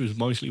fight, which was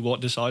mostly what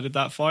decided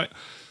that fight.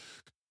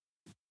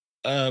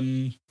 I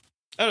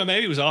don't know,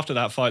 maybe it was after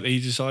that fight that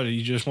he decided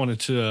he just wanted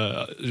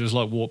to just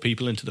like walk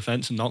people into the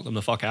fence and knock them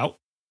the fuck out.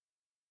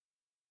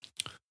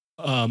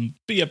 But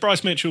yeah,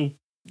 Bryce Mitchell,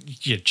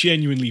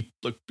 genuinely,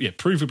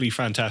 provably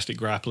fantastic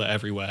grappler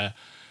everywhere,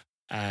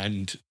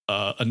 and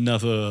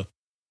another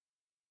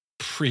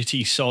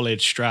pretty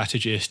solid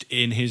strategist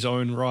in his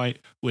own right.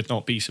 Would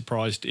not be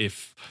surprised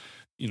if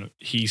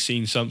he's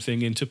seen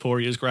something in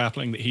Taporia's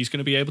grappling that he's going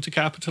to be able to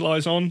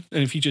capitalize on,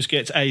 and if he just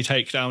gets a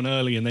takedown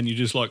early, and then you're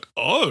just like,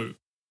 oh,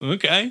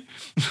 okay,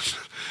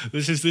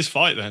 this is this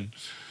fight then.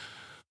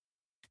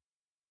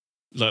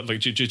 Like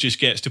just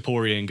gets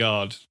Taporia in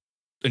guard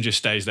and just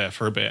stays there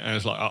for a bit, and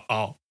it's like,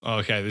 oh,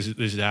 okay, this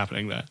is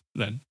happening there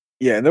then.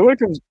 Yeah, and then when it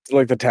comes to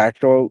like the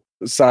tactical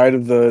side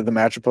of the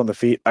matchup on the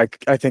feet, I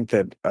think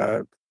that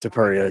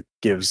Taporia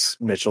gives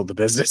Mitchell the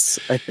business.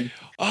 I think.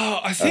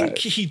 I think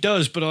he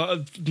does, but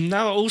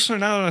now that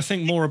I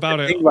think more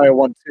about it, by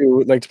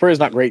 1-2, like Taporia's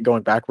not great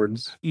going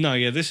backwards. No,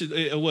 yeah, this is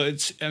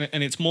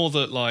it's more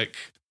that like,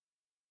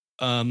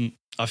 I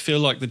feel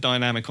like the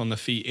dynamic on the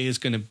feet is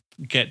going to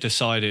get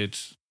decided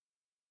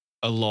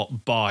a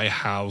lot by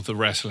how the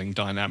wrestling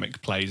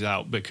dynamic plays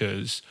out,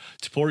 because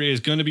Taporia is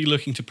going to be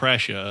looking to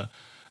pressure,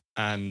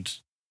 and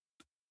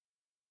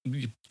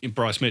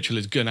Bryce Mitchell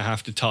is going to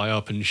have to tie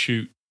up and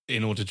shoot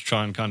in order to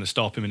try and kind of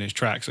stop him in his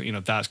tracks.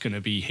 That's going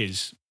to be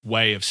his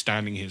way of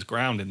standing his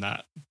ground in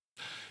that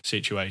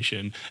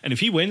situation. And if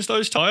he wins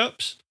those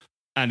tie-ups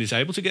and is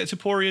able to get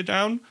Taporia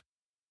down,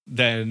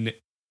 then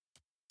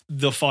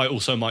the fight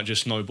also might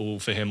just snowball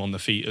for him on the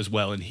feet as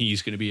well, and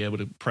he's going to be able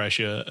to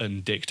pressure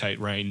and dictate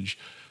range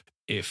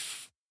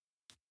if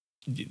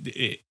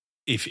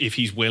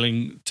he's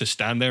willing to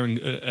stand there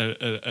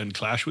and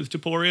clash with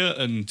Taporia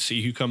and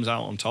see who comes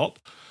out on top.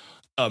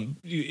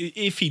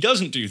 If he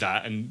doesn't do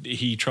that and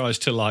he tries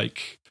to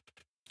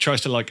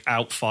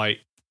outfight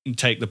and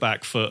take the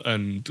back foot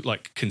and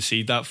like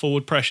concede that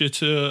forward pressure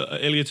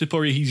to Ilya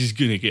Taporia, he's just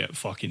gonna get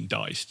fucking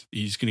diced.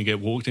 He's gonna get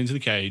walked into the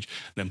cage,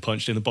 then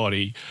punched in the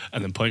body,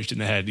 and then punched in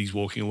the head. He's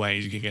walking away.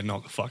 He's gonna get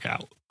knocked the fuck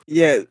out.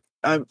 Yeah,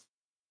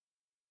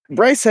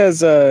 Bryce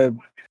has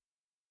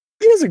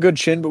he has a good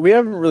chin, but we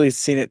haven't really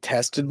seen it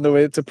tested in the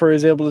way that Taporia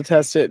is able to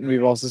test it. And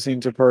we've also seen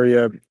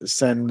Taporia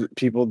send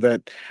people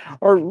that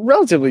are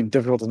relatively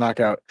difficult to knock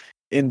out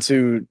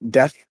into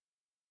death.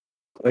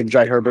 Like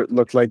Jai Herbert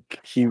looked like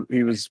he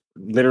was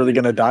literally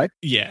going to die.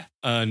 Yeah,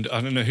 and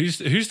I don't know who's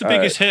the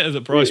biggest hitter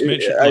that Bryce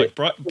Mitchell.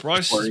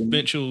 Bryce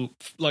Mitchell,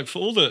 like for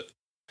all that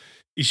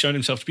he's shown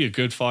himself to be a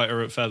good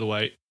fighter at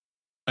featherweight,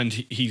 and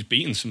he's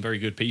beaten some very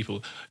good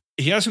people.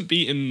 He hasn't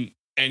beaten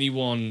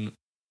anyone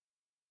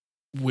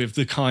with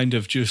the kind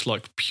of just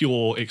like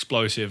pure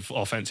explosive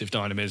offensive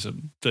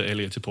dynamism that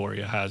Ilia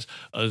Topuria has,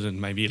 other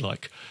than maybe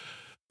like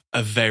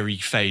a very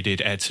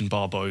faded Edson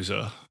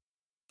Barboza.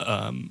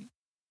 And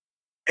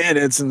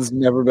Edson's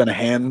never been a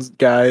hands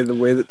guy the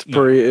way that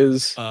Topuria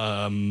is.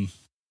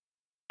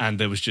 And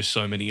there was just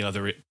so many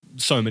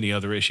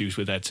other issues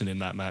with Edson in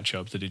that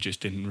matchup that it just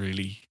didn't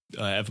really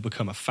ever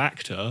become a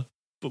factor.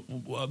 But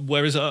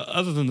whereas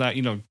other than that,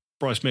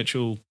 Bryce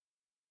Mitchell,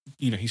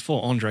 he's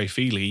fought Andre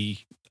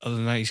Fili. Other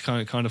than that, he's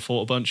kind of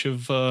fought a bunch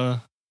of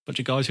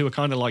guys who are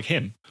kind of like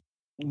him.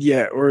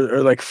 Yeah,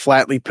 or like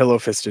flatly pillow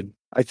fisted.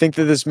 I think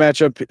that this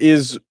matchup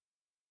is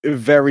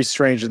very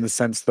strange in the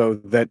sense, though,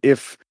 that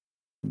if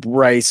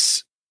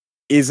Bryce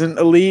isn't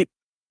elite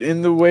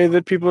in the way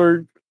that people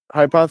are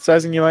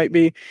hypothesizing he might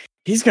be,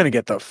 he's going to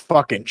get the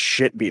fucking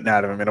shit beaten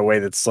out of him in a way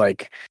that's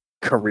like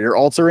career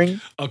altering.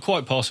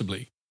 Quite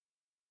possibly.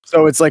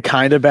 So it's like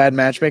kind of bad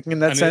matchmaking in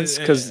that sense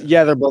because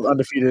they're both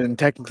undefeated and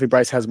technically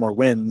Bryce has more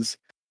wins,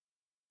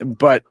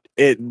 but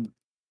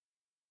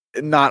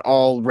not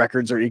all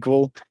records are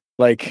equal.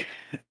 Like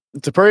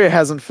Topuria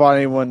hasn't fought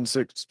anyone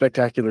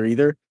spectacular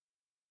either.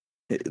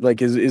 Like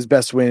his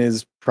best win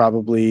is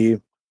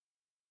probably,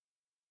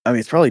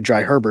 it's probably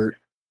Dry Herbert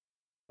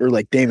or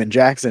like Damon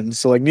Jackson.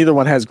 So like neither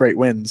one has great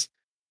wins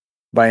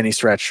by any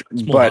stretch.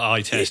 But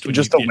eye test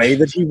just the way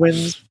that he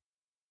wins.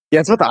 Yeah,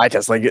 it's what the eye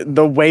test. Like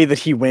the way that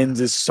he wins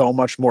is so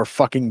much more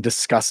fucking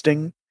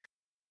disgusting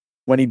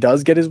when he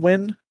does get his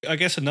win. I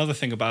guess another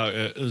thing about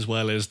it as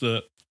well is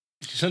that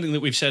something that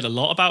we've said a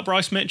lot about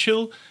Bryce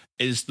Mitchell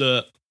is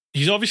that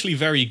he's obviously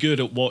very good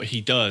at what he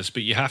does,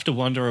 but you have to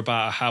wonder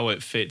about how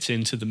it fits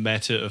into the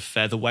meta of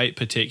featherweight,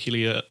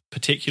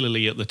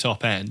 particularly at the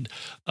top end.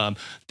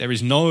 There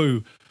is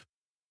no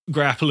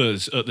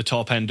grapplers at the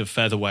top end of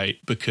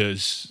featherweight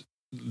because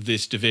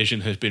this division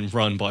has been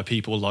run by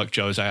people like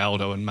Jose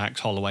Aldo and Max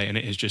Holloway, and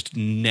it has just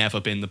never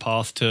been the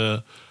path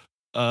to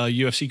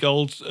UFC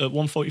gold at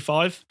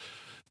 145.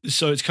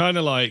 So it's kind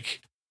of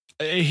like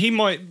he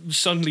might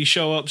suddenly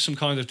show up some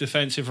kind of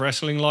defensive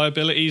wrestling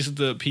liabilities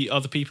that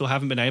other people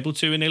haven't been able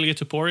to in Ilia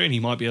Topuria, and he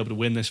might be able to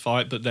win this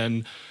fight. But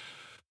then,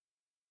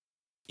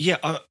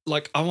 I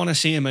want to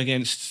see him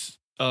against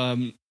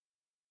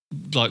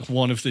like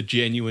one of the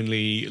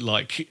genuinely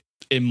like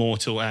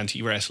immortal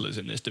anti-wrestlers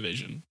in this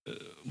division.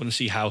 I want to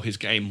see how his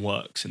game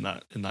works in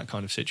that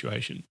kind of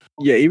situation.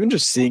 Yeah, even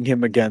just seeing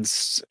him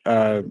against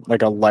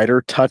like a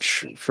lighter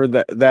touch for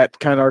that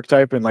kind of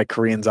archetype and like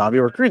Korean Zombie,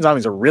 or Korean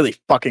Zombie's a really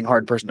fucking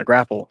hard person to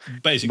grapple.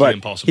 Basically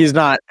impossible. He's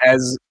not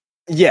as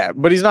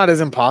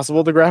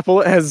impossible to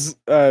grapple as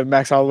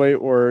Max Holloway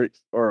or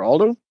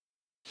Aldo.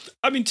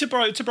 I mean, to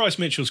Bryce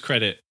Mitchell's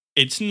credit,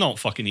 it's not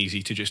fucking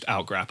easy to just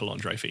out-grapple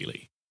Andre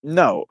Fili.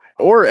 No,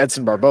 or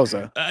Edson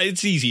Barboza.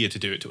 It's easier to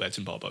do it to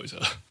Edson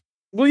Barboza.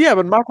 Well, yeah,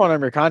 but Makwan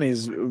Amirkhani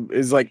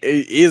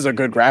is a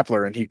good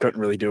grappler, and he couldn't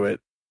really do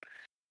it.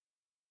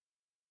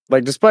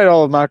 Like, despite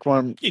all of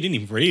Makwan, he didn't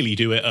even really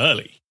do it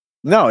early.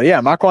 No,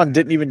 yeah, Makwan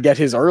didn't even get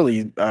his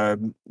early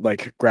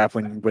like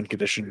grappling win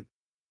condition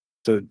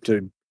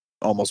to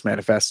almost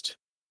manifest.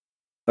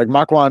 Like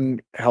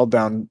Makwan held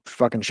down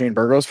fucking Shane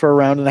Burgos for a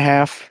round and a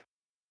half,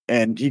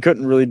 and he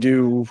couldn't really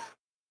do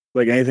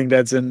like anything to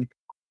Edson.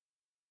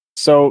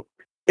 So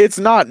it's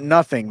not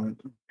nothing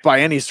by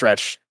any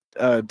stretch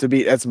to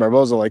beat Edson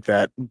Barboza like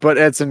that. But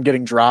Edson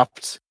getting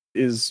dropped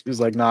is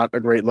like not a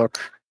great look,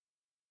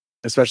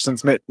 especially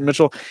since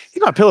Mitchell,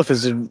 he's not pillow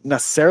fisted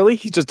necessarily.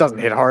 He just doesn't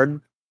hit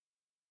hard.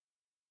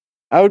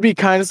 I would be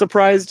kind of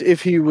surprised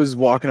if he was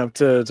walking up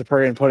to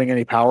Prairie and putting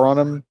any power on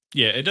him.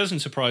 Yeah, it doesn't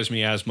surprise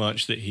me as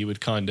much that he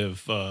would kind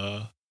of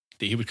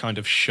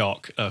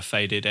shock a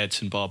faded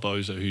Edson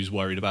Barboza who's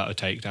worried about a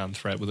takedown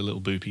threat with a little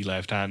boopy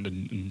left hand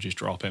and just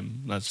drop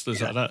him. That's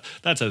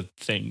a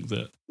thing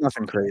that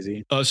nothing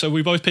crazy. So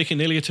we both picking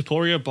Ilia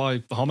Topuria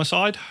by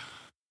homicide.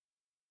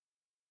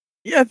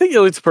 Yeah, I think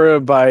Ilia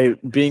Topuria by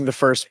being the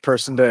first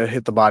person to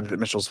hit the body that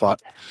Mitchell's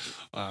fought.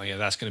 Oh yeah,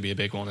 that's going to be a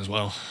big one as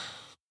well,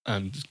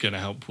 and it's going to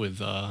help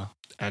with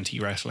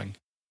anti-wrestling.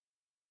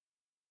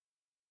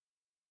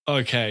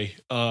 Okay,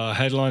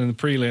 headline in the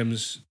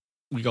prelims,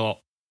 we got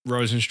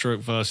Rosenstruck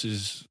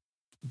versus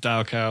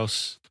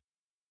Daukaus.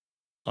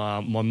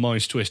 My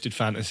most twisted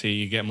fantasy,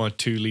 you get my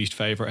two least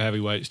favorite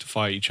heavyweights to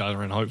fight each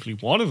other, and hopefully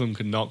one of them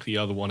can knock the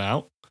other one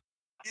out.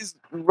 Is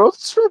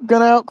Rosenstruck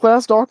gonna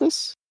outclass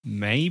Daukaus?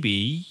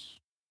 Maybe.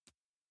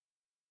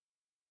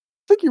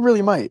 I think he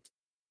really might.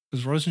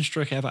 Has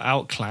Rosenstruck ever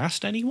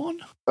outclassed anyone?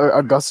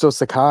 Augusto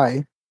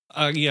Sakai.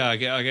 Yeah, I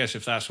guess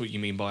if that's what you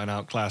mean by an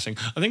outclassing.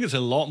 I think it's a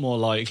lot more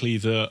likely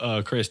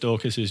that Chris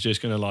Daukaus is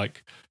just going to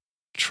like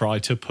try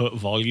to put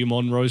volume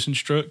on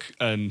Rosenstruck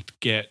and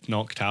get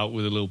knocked out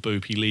with a little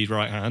boopy lead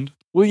right hand.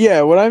 Well,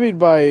 yeah, what I mean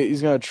by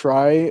he's going to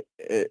try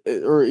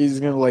or he's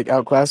going to like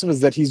outclass him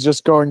is that he's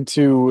just going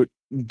to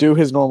do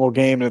his normal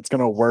game and it's going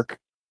to work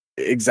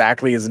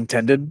exactly as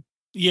intended.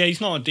 Yeah,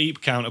 he's not a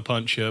deep counter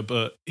puncher,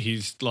 but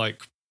he's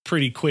like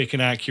pretty quick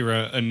and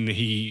accurate, and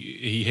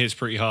he hits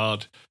pretty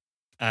hard,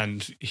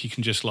 and he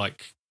can just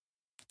like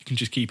can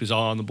just keep his eye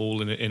on the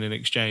ball in an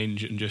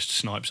exchange and just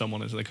snipe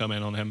someone as they come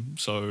in on him.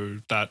 So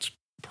that's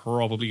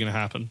probably going to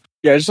happen.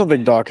 Yeah, I just don't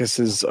think Dawkins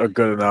is a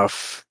good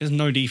enough. There's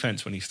no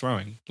defense when he's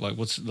throwing. Like,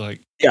 what's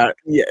like? Yeah.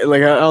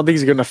 Like, I don't think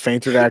he's good enough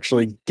feinter to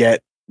actually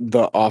get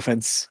the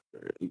offense,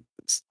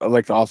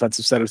 like the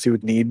offensive setups he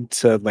would need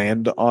to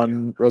land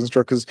on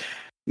Rosenstruck. Because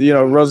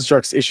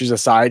Rosenstruck's issues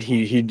aside,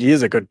 he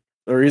is a good,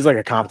 or he's like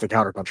a competent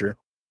counterpuncher.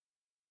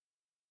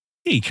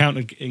 He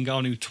countered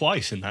Ngannou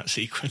twice in that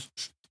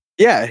sequence.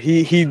 Yeah,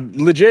 he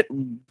legit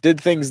did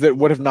things that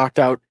would have knocked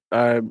out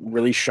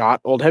really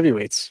shot old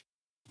heavyweights.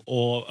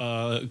 Or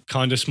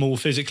kind of small,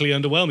 physically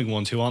underwhelming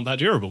ones who aren't that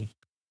durable.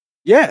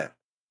 Yeah.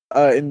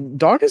 And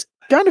Dawkins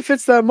kind of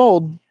fits that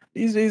mold.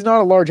 He's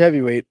not a large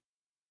heavyweight.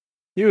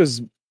 He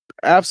was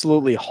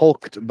absolutely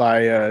hulked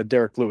by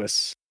Derek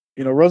Lewis.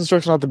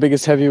 Rosenstruck's not the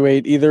biggest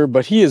heavyweight either,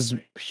 but he's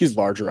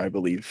larger, I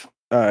believe.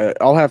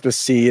 I'll have to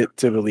see it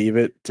to believe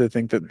it, to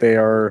think that they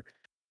are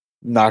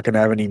not going to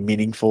have any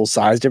meaningful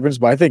size difference,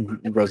 but I think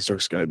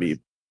Rosenstruck's going to be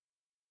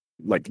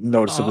like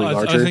noticeably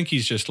larger. I think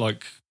he's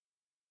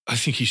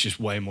just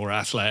way more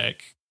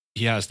athletic.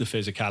 He has the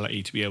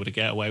physicality to be able to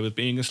get away with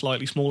being a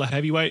slightly smaller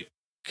heavyweight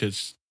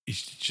because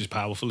he's just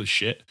powerful as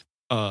shit.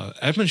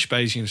 Edmund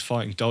Shabazian's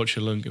fighting Dolce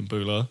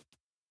Lungiambula.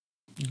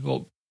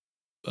 You've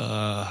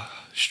got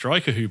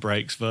striker who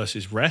breaks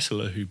versus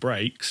wrestler who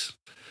breaks.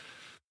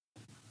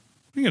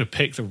 I'm going to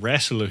pick the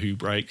wrestler who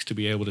breaks to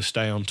be able to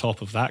stay on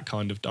top of that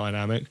kind of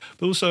dynamic.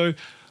 But also,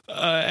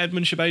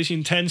 Edmund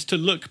Shabazian tends to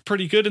look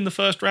pretty good in the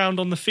first round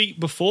on the feet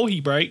before he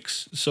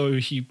breaks, so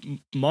he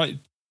might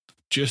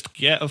just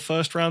get a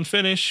first round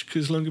finish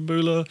because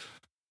Lungiambula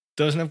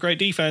doesn't have great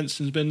defense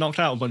and has been knocked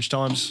out a bunch of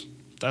times.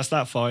 That's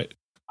that fight.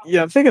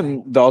 Yeah, I'm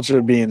thinking Dolce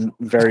being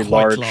very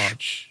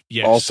large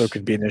yes. also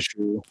could be an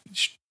issue.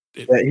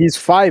 He's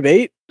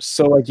 5'8",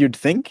 so like you'd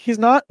think he's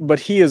not, but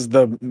he is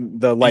the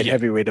light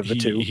heavyweight of the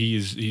two.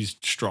 He's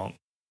strong.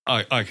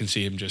 I can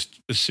see him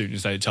just as soon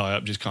as they tie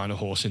up, just kind of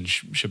horsing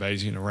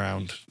Shabazian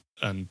around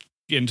and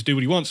getting to do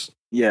what he wants.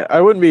 Yeah,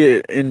 I wouldn't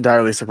be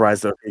entirely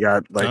surprised though if he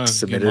got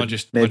submitted.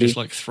 Might just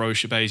like throw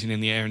Shabazian in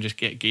the air and just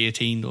get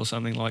guillotined or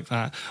something like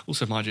that.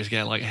 Also, might just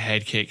get like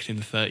head kicked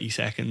in 30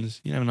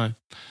 seconds. You never know.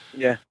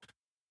 Yeah.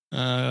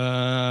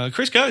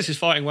 Chris Curtis is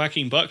fighting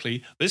Joaquin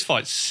Buckley. This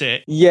fight's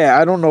sick. Yeah,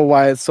 I don't know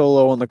why it's so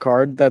low on the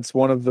card. That's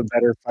one of the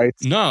better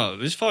fights. No,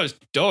 this fight's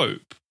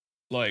dope.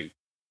 Like,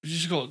 we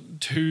just got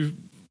two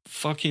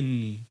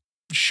fucking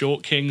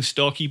short king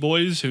stocky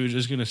boys who are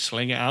just gonna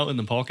sling it out in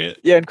the pocket.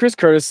 Yeah, and Chris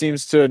Curtis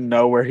seems to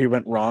know where he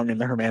went wrong in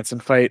the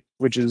Hermanson fight,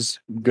 which is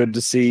good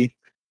to see.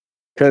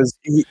 Because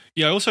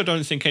I also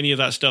don't think any of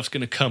that stuff's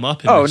gonna come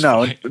up in this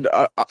fight.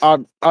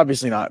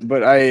 Obviously not.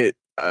 But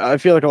I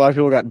feel like a lot of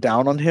people got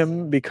down on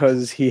him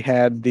because he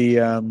had the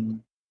outburst.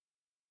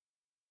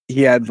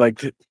 He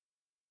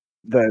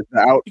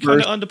kind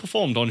of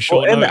underperformed on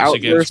short notice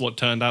against what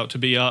turned out to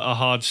be a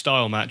hard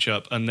style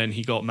matchup, and then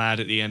he got mad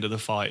at the end of the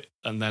fight,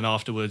 and then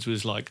afterwards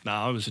was like,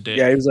 "Nah, I was a dick."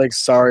 Yeah, he was like,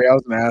 "Sorry, I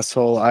was an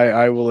asshole.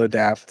 I will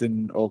adapt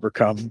and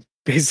overcome."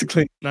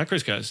 Basically, now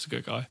Chris Curtis is a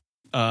good guy.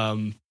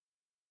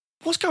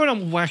 What's going on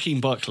with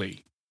Joaquin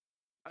Buckley?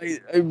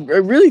 I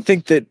really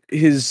think that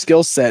his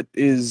skill set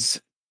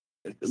is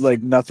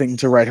like nothing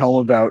to write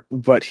home about,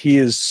 but he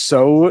is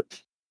so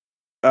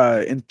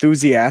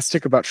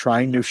enthusiastic about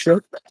trying new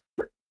shit.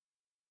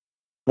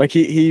 Like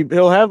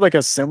he'll have like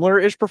a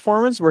similar-ish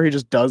performance where he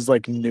just does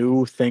like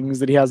new things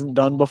that he hasn't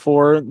done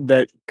before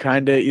that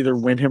kind of either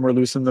win him or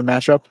lose him the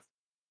matchup.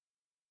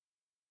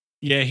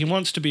 Yeah, he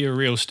wants to be a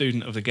real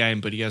student of the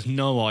game, but he has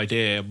no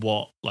idea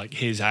what like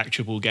his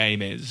actual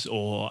game is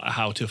or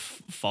how to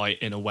fight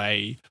in a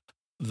way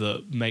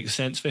that makes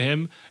sense for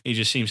him. He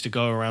just seems to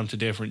go around to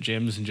different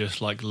gyms and just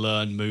like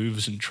learn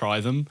moves and try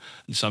them.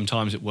 And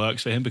sometimes it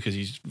works for him because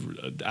he's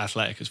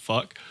athletic as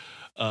fuck.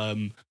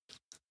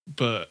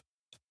 But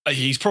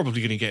he's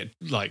probably going to get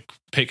like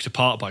picked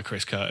apart by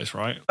Chris Curtis,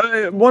 right?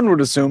 One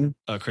would assume.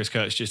 Chris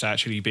Curtis just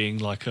actually being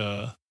less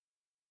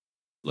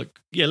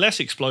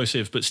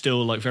explosive, but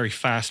still like very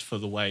fast for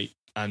the weight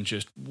and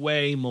just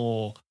way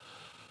more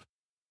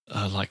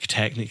like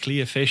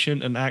technically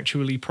efficient and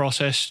actually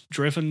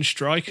process-driven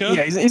striker.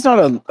 Yeah, he's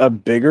not a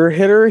bigger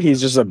hitter. He's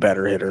just a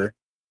better hitter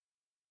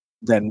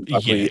than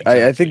Buckley. Yeah,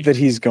 exactly. I think that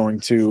he's going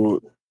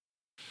to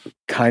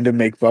kind of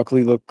make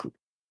Buckley look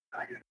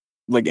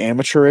like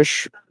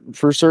amateurish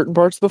for certain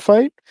parts of the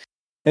fight.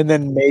 And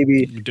then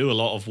maybe do a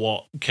lot of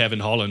what Kevin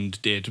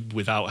Holland did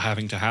without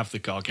having to have the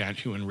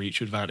gargantuan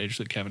reach advantage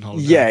that Kevin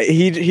Holland had.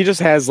 He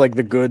just has like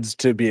the goods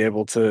to be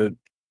able to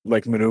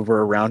like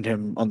maneuver around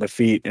him on the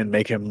feet and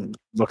make him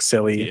look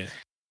silly.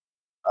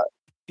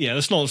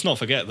 Let's not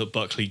forget that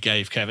Buckley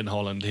gave Kevin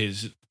Holland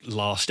his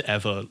last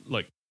ever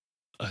like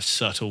a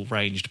subtle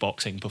ranged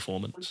boxing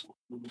performance.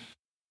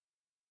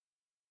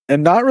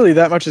 And not really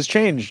that much has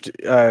changed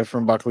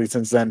from Buckley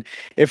since then.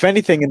 If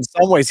anything, in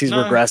some ways he's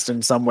regressed,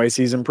 in some ways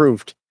he's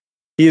improved.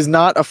 He is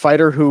not a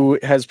fighter who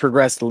has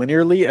progressed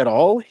linearly at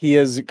all. He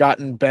has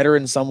gotten better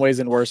in some ways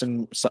and worse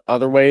in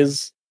other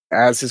ways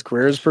as his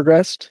career has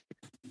progressed.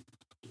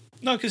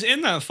 No, because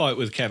in that fight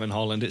with Kevin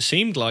Holland, it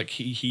seemed like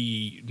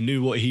he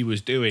knew what he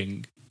was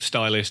doing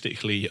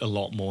stylistically a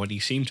lot more, and he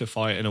seemed to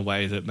fight in a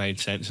way that made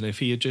sense. And if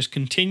he had just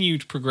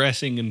continued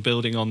progressing and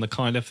building on the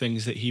kind of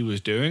things that he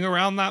was doing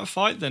around that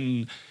fight,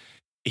 then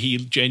he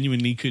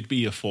genuinely could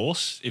be a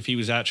force. If he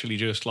was actually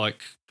just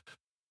like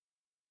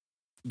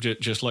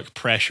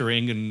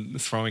pressuring and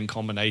throwing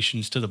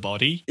combinations to the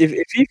body. If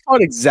he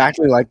fought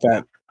exactly like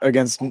that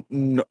against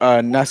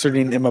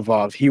Nasruddin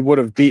Imavov, he would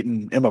have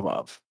beaten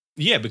Imavov.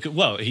 Yeah,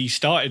 because he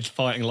started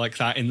fighting like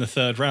that in the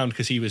third round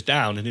because he was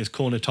down, and his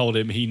corner told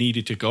him he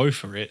needed to go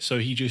for it. So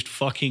he just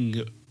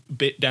fucking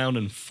bit down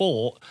and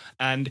fought,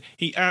 and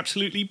he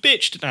absolutely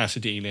bitched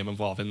Nasruddin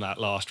Imavov in that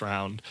last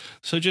round.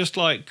 So just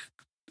fight,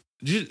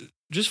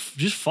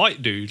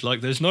 dude.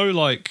 Like, there's no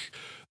like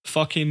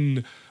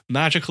fucking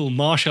magical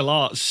martial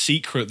arts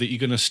secret that you're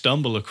gonna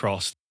stumble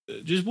across.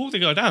 Just walk the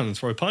guy down and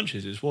throw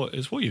punches is what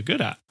you're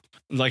good at.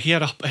 Like, he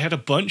had a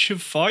bunch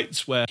of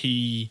fights where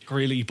he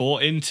really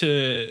bought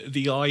into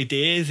the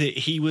idea that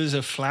he was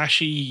a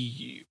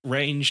flashy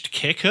ranged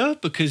kicker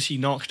because he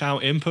knocked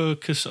out Impa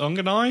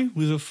Kasanganai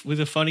with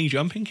a funny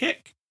jumping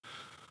kick,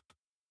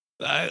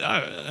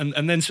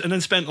 and then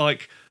spent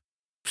like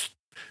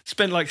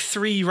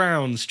 3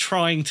 rounds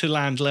trying to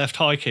land left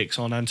high kicks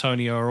on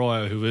Antonio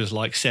Arroyo, who was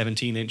like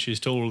 17 inches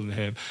taller than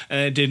him,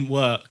 and it didn't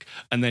work.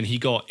 And then he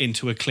got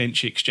into a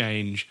clinch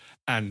exchange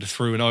and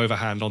threw an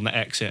overhand on the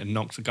exit and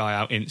knocked the guy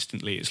out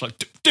instantly. It's like,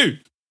 dude.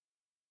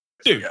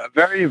 A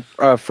very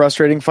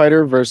frustrating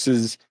fighter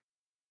versus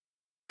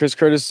Chris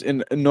Curtis.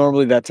 And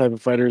normally that type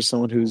of fighter is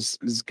someone who's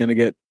going to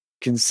get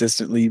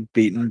consistently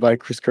beaten by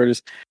Chris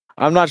Curtis.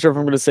 I'm not sure if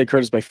I'm going to say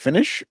Curtis by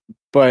finish,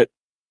 but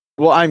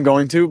I'm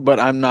going to, but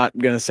I'm not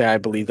going to say I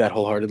believe that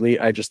wholeheartedly.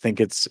 I just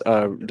think it's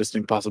a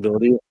distinct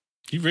possibility.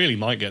 He really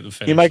might get the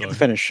finish. He might get the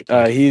finish.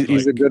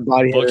 He's a good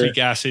body hitter. Buckley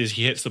gasses.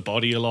 He hits the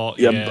body a lot.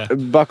 Yeah.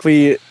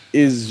 Buckley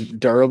is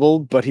durable,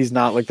 but he's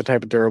not like the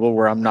type of durable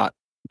where I'm not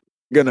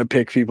going to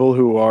pick people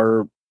who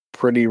are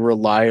pretty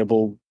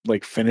reliable,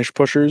 like finish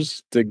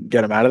pushers to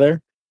get him out of there.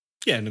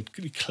 Yeah, and a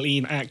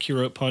clean,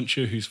 accurate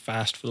puncher who's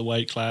fast for the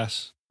weight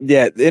class.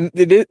 Yeah,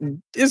 it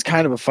is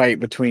kind of a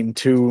fight between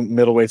two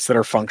middleweights that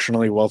are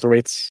functionally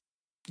welterweights.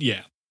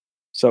 Yeah.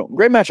 So,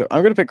 great matchup.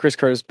 I'm going to pick Chris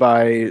Curtis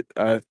by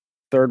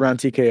third round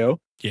TKO.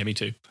 Yeah, me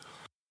too.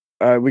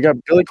 We got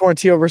Billy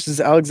Quarantillo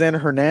versus Alexander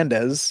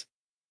Hernandez.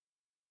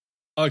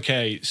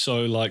 Okay,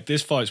 so like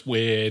this fight's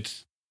weird. I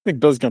think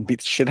Billy's going to beat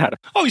the shit out of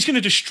him. Oh, he's going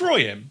to destroy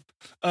him.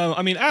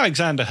 I mean,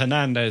 Alexander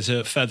Hernandez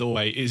at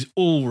featherweight is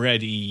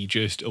already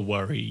just a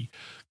worry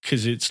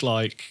because it's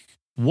like,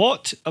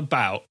 what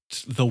about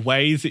the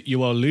way that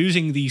you are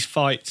losing these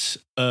fights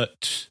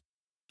at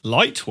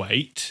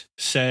lightweight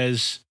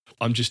says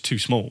I'm just too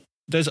small?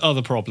 There's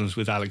other problems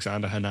with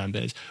Alexander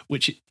Hernandez,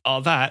 which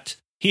are that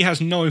he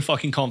has no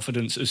fucking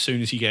confidence as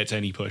soon as he gets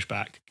any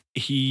pushback.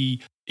 He's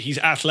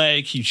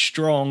athletic, he's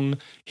strong,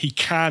 he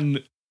can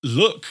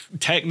look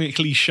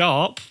technically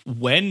sharp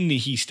when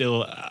he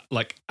still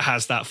like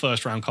has that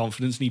first round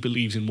confidence and he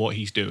believes in what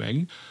he's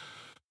doing.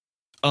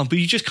 But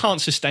he just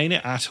can't sustain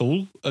it at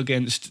all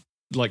against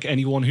like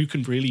anyone who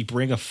can really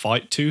bring a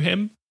fight to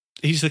him.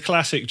 He's the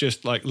classic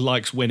just like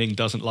likes winning,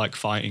 doesn't like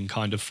fighting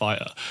kind of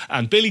fighter.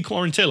 And Billy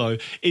Quarantillo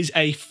is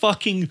a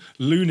fucking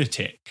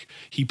lunatic.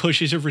 He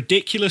pushes a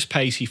ridiculous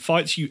pace. He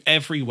fights you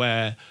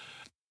everywhere.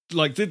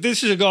 Like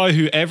this is a guy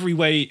who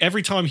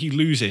every time he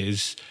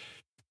loses,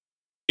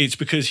 it's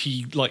because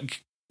he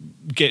like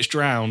gets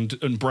drowned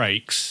and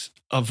breaks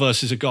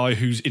versus a guy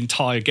whose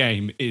entire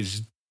game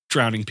is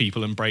drowning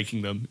people and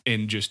breaking them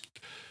in just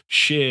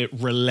sheer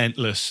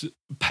relentless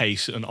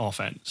pace and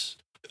offense.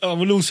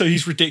 And also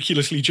he's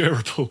ridiculously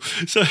durable.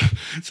 So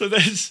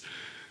there's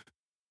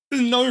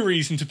no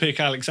reason to pick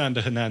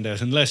Alexander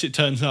Hernandez unless it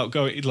turns out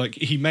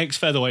he makes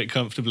featherweight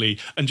comfortably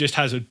and just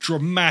has a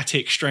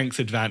dramatic strength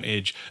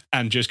advantage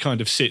and just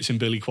kind of sits in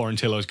Billy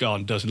Quarantillo's guard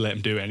and doesn't let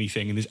him do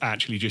anything and is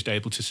actually just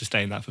able to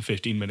sustain that for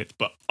 15 minutes.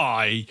 But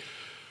I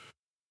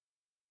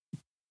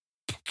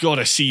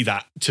gotta see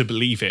that to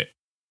believe it.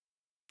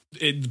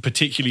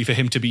 Particularly for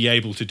him to be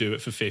able to do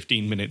it for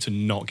 15 minutes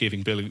and not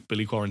giving Billy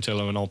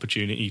Quarantillo an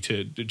opportunity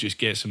to just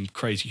get some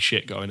crazy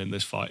shit going in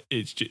this fight.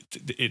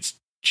 It's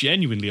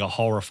genuinely a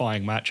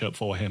horrifying matchup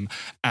for him,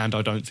 and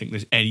I don't think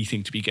there's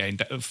anything to be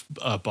gained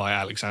by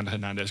Alexander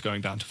Hernandez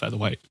going down to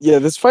featherweight. Yeah,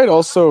 this fight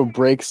also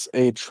breaks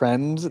a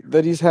trend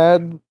that he's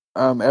had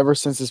ever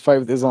since his fight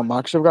with Islam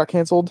Makhachev got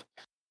canceled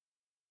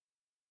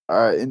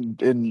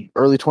in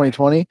early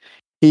 2020.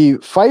 He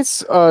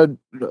fights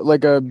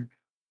like a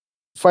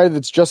fighter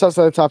that's just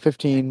outside the top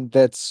 15,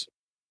 that's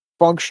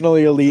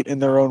functionally elite in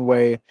their own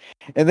way,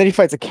 and then he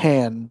fights a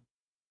can,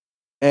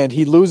 and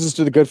he loses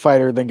to the good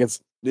fighter, then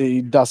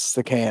he dusts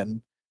the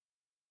can.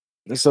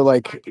 So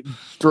like,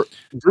 Drew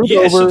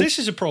yeah. Dober, So this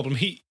is a problem.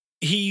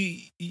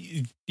 You're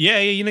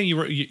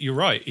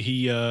right.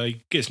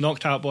 He gets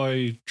knocked out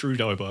by Drew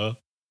Dober,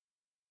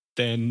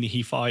 then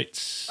he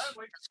fights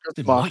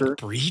Mike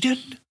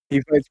Breeden. He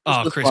fights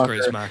Chris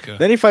Grismacher.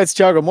 Then he fights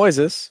Thiago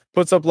Moises,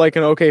 puts up like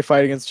an okay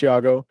fight against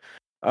Thiago.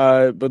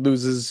 but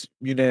loses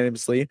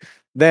unanimously.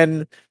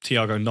 Then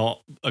Tiago,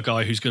 not a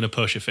guy who's going to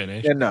push a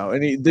finish. yeah, no,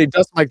 and they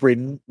dust Mike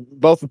Breeden,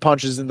 both the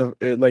punches in the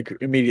like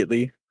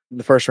immediately in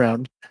the first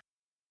round.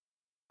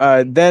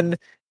 Then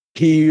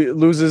he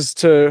loses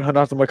to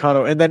Renato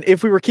Moicano, and then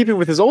if we were keeping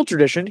with his old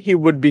tradition, he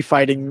would be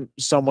fighting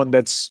someone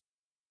that's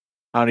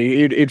I don't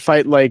know. He'd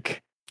fight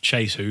like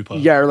Chase Hooper.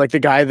 Yeah, or like the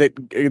guy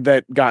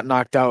that got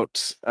knocked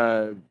out,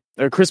 or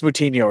Chris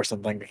Moutinho or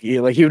something.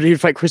 He'd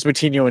fight Chris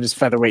Moutinho in his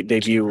featherweight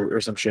debut or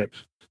some shit.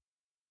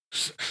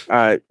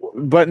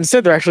 But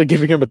instead they're actually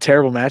giving him a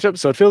terrible matchup,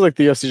 so it feels like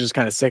the UFC is just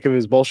kind of sick of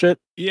his bullshit.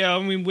 Yeah,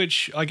 I mean,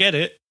 which I get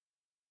it.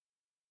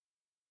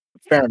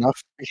 Fair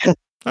enough.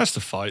 That's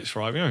the fights,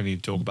 right? We don't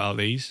need to talk about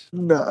these.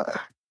 Nah.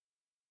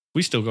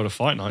 We still got a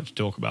fight night to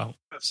talk about.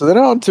 So then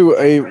on to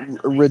a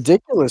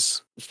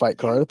ridiculous fight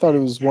card. I thought it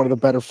was one of the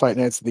better fight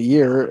nights of the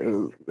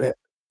year.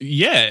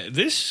 Yeah,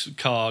 this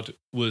card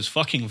was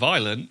fucking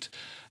violent.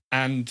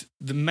 And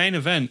the main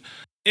event,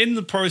 in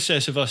the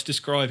process of us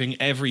describing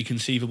every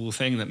conceivable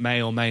thing that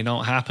may or may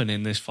not happen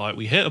in this fight,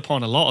 we hit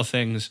upon a lot of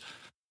things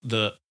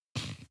that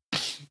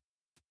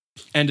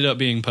ended up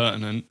being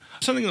pertinent.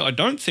 Something that I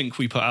don't think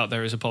we put out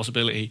there as a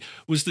possibility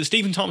was that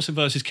Stephen Thompson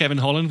versus Kevin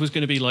Holland was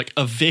going to be like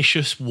a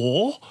vicious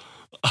war.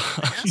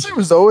 I guess it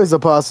was always a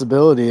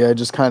possibility. I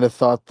just kind of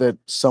thought that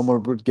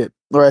someone would get,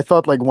 or I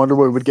thought like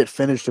Wonderboy would get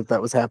finished if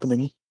that was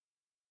happening.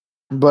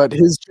 But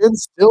his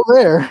chin's still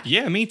there.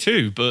 Yeah, me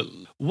too. But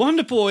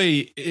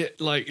Wonderboy,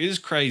 is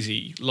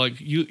crazy. Like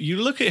you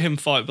look at him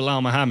fight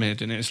Bilal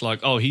Muhammad, and it's like,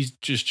 oh, he's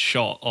just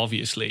shot,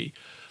 obviously.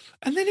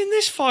 And then in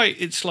this fight,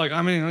 it's like,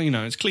 I mean, you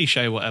know, it's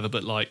cliche, or whatever,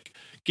 but like,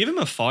 give him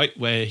a fight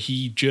where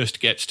he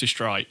just gets to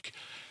strike,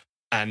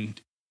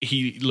 and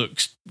he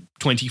looks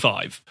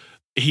 25.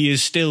 He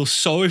is still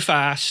so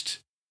fast.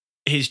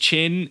 His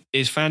chin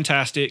is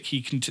fantastic.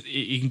 He can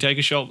take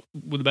a shot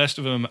with the best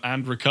of them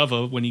and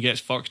recover when he gets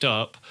fucked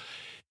up.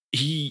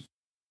 His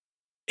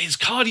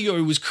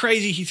cardio was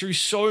crazy. He threw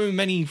so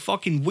many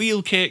fucking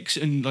wheel kicks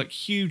and like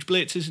huge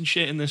blitzes and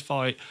shit in this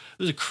fight. It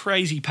was a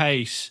crazy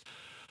pace.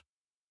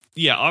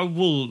 Yeah, I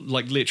will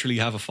like literally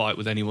have a fight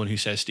with anyone who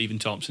says Stephen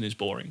Thompson is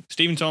boring.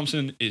 Stephen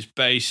Thompson is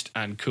based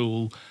and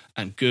cool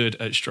and good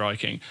at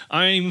striking.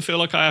 I don't even feel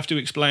like I have to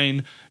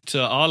explain to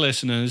our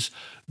listeners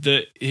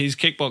that his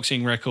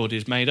kickboxing record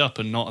is made up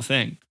and not a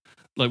thing.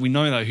 Like, we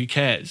know that. Who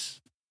cares?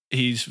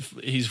 He's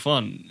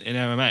fun in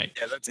MMA.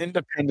 Yeah, that's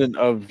independent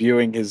of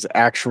viewing his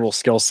actual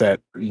skill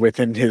set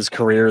within his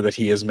career that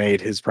he has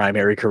made his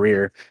primary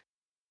career.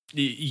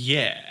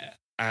 Yeah,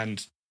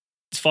 and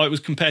this fight was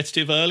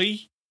competitive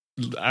early.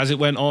 As it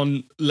went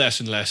on, less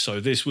and less so.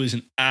 This was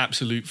an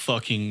absolute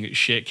fucking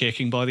shit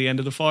kicking by the end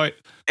of the fight.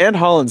 And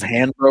Holland's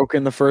hand broke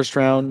in the first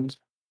round.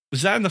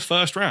 Was that in the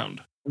first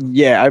round?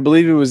 Yeah, I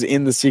believe it was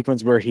in the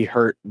sequence where he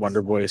hurt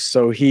Wonderboy.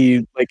 So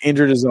he like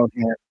injured his own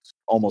hand,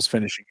 almost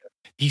finishing it.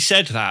 He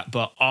said that,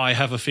 but I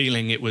have a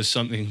feeling it was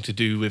something to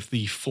do with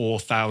the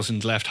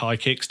 4,000 left high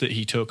kicks that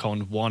he took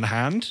on one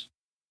hand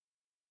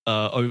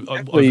over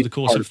the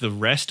course of the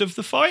rest of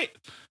the fight.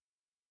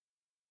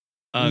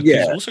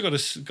 Yeah. Also got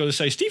to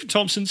say, Stephen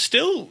Thompson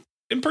still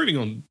improving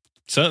on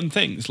certain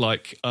things.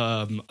 Like,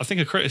 I think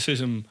a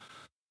criticism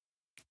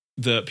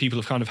that people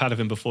have kind of had of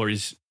him before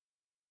is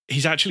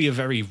he's actually a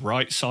very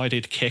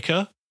right-sided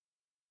kicker.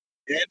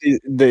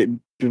 And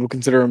people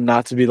consider him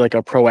not to be like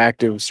a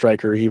proactive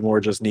striker. He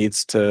more just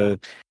needs to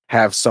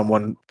have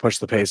someone push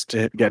the pace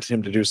to get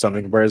him to do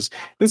something. Whereas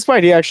this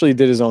fight, he actually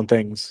did his own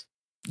things.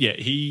 Yeah,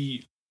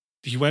 he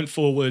went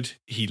forward.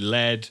 He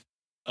led.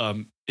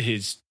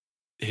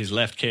 His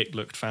left kick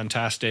looked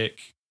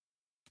fantastic.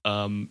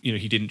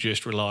 He didn't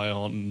just rely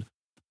on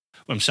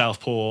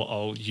southpaw.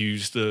 I'll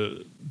use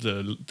the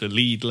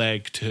lead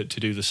leg to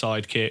do the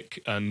side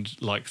kick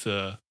and like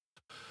the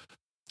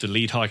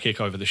lead high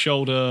kick over the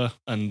shoulder,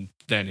 and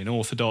then in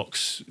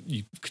orthodox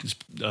you can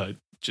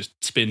just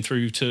spin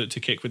through to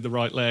kick with the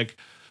right leg.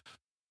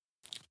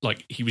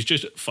 Like, he was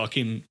just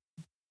fucking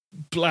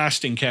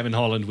blasting Kevin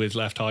Holland with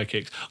left high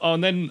kicks. Oh,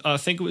 and then I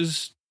think it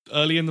was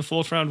early in the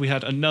fourth round, we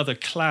had another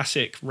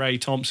classic Ray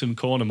Thompson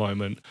corner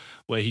moment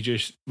where you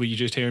just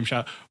hear him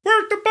shout,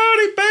 "Work the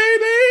body,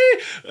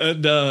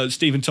 baby!" And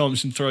Stephen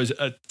Thompson throws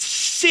a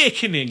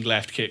sickening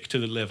left kick to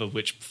the liver,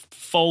 which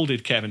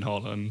folded Kevin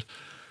Holland.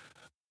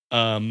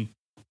 And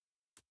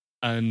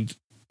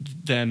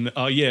then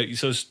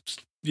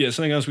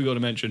something else we got to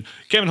mention.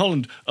 Kevin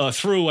Holland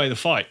threw away the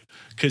fight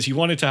because he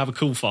wanted to have a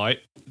cool fight.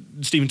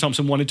 Stephen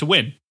Thompson wanted to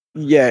win.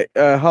 Yeah,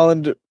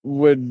 Holland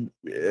would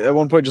at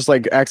one point just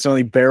like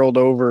accidentally barreled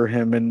over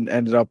him and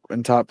ended up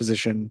in top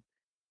position.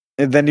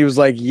 And then he was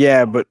like,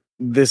 "Yeah, but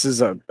this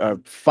is a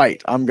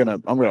fight. I'm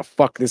gonna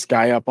fuck this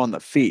guy up on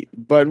the feet."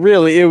 But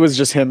really, it was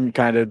just him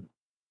kind of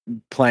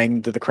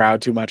playing to the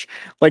crowd too much.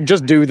 Like,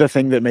 just do the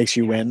thing that makes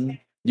you win.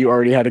 You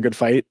already had a good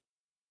fight.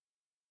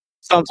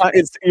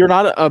 Sometimes you're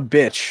not a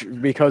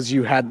bitch because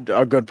you had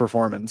a good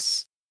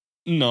performance.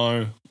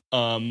 No,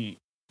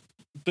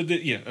 but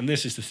and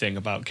this is the thing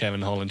about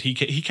Kevin Holland.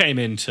 He came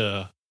in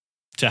to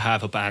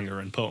have a banger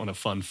and put on a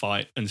fun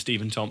fight, and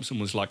Stephen Thompson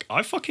was like,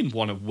 "I fucking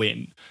want to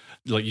win,"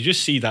 like you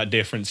just see that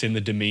difference in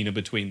the demeanor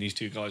between these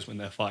two guys when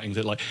they're fighting.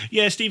 That like,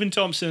 yeah, Stephen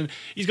Thompson,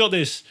 he's got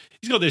this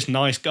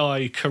nice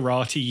guy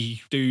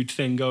karate dude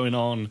thing going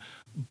on,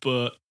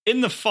 but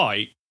in the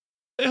fight,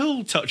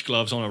 he'll touch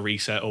gloves on a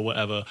reset or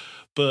whatever.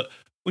 But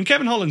when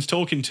Kevin Holland's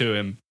talking to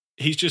him,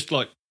 he's just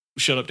like,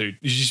 shut up, dude.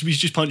 He's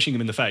just punching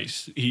him in the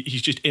face.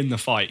 He's just in the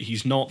fight.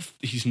 He's not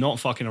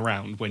fucking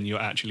around when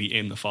you're actually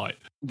in the fight.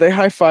 They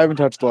high five and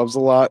touch gloves a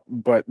lot,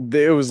 but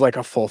it was like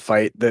a full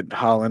fight that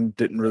Holland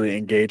didn't really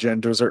engage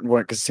in to a certain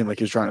point because it seemed like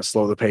he was trying to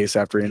slow the pace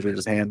after he injured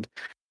his hand.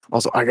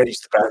 Also, I got to use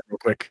the bathroom real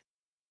quick.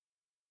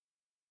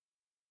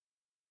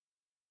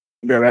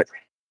 Be right back.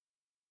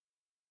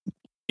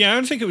 Yeah, I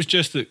don't think it was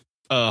just that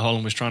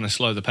Holland was trying to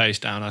slow the pace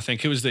down. I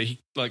think it was that he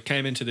like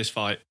came into this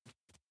fight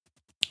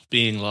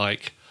being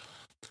like,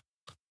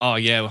 oh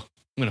yeah, I'm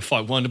going to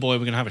fight Wonderboy. We're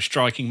going to have a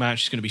striking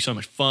match. It's going to be so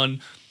much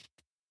fun.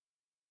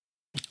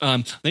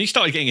 Then he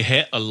started getting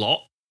hit a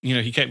lot. You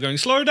know, he kept going,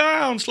 slow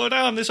down.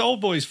 This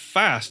old boy's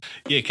fast.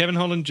 Yeah, Kevin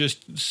Holland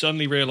just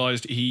suddenly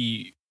realized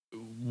he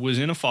was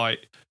in a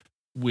fight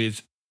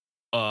with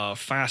a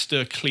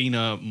faster,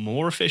 cleaner,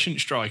 more efficient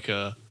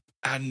striker.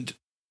 And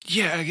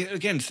yeah,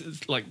 again,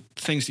 like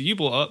things that you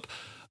brought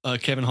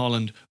up, Kevin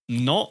Holland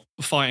not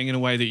fighting in a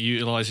way that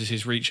utilizes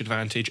his reach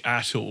advantage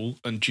at all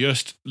and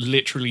just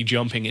literally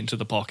jumping into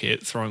the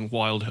pocket, throwing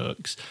wild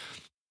hooks,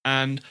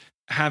 and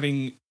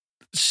having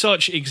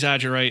such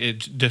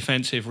exaggerated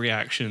defensive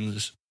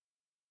reactions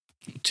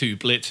to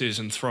blitzes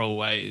and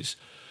throwaways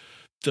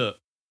that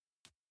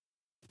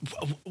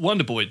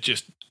Wonderboy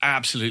just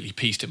absolutely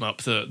pieced him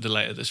up the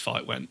later this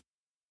fight went.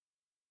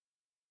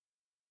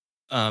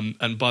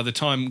 And by the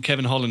time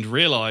Kevin Holland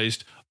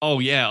realized, oh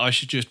yeah, I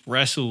should just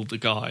wrestle the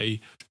guy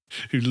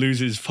who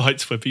loses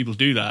fights where people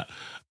do that,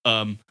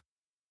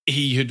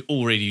 he had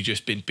already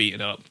just been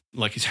beaten up.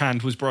 Like his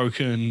hand was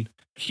broken,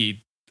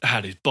 he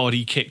had his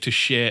body kicked to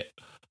shit,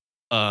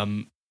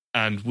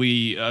 and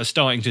we are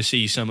starting to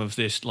see some of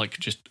this like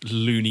just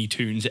Looney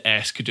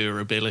Tunes-esque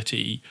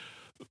durability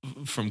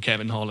from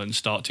Kevin Holland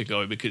start to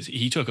go, because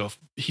he took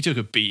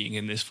a beating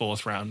in this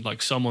fourth round.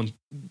 Like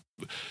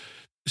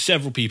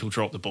several people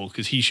dropped the ball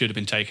because he should have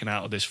been taken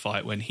out of this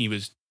fight when he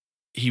was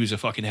a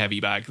fucking heavy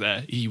bag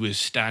there. He was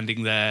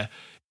standing there.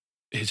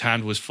 His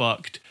hand was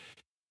fucked.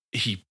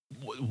 He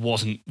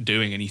wasn't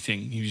doing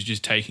anything. He was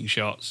just taking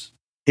shots.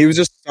 He was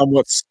just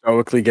somewhat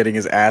stoically getting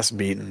his ass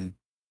beaten.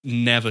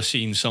 Never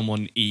seen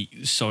someone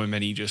eat so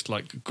many just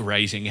like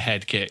grazing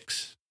head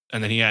kicks.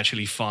 And then he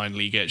actually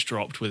finally gets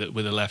dropped with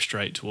a left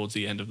straight towards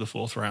the end of the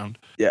fourth round.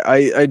 Yeah,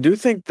 I do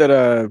think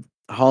that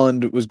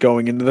Holland was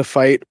going into the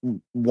fight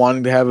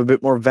wanting to have a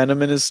bit more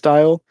venom in his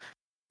style,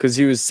 because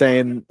he was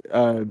saying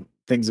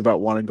things about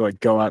wanting to like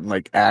go out and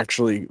like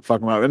actually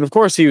fuck him up. And of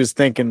course he was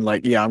thinking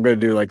like, yeah, I'm going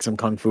to do like some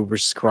kung fu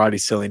versus karate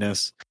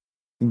silliness.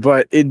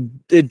 But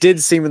it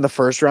did seem in the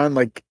first round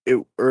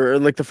or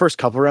like the first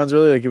couple rounds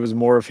really, like it was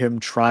more of him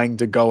trying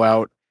to go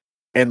out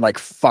and like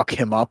fuck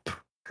him up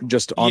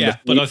just on the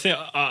feet. But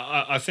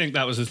I think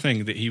that was the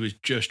thing, that he was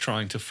just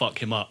trying to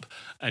fuck him up,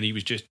 and he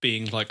was just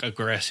being like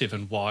aggressive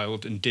and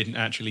wild and didn't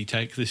actually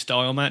take the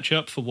style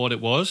matchup for what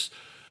it was,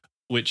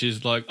 which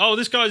is like, oh,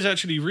 this guy's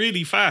actually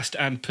really fast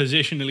and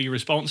positionally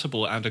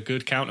responsible and a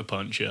good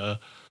counterpuncher.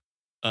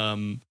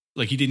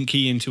 Like he didn't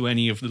key into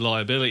any of the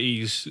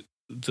liabilities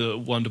the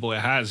Wonderboy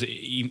has,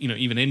 you know,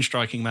 even in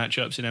striking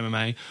matchups in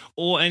MMA,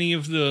 or any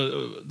of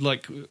the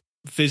like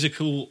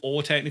physical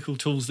or technical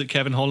tools that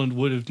Kevin Holland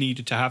would have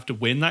needed to have to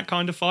win that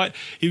kind of fight.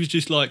 He was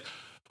just like,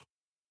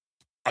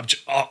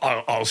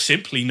 I'll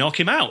simply knock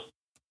him out,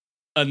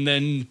 and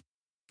then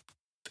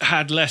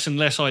had less and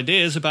less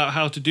ideas about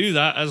how to do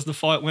that as the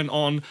fight went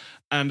on,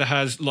 and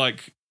has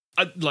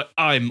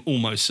I'm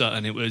almost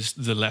certain it was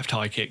the left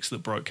high kicks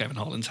that broke Kevin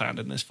Holland's hand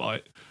in this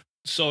fight.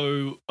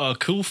 So a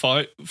cool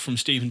fight from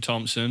Stephen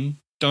Thompson.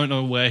 Don't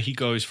know where he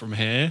goes from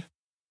here.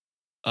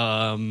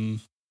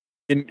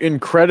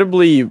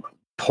 Incredibly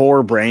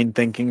poor brain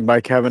thinking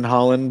by Kevin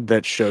Holland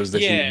that shows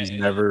that he's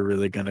never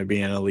really going to be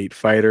an elite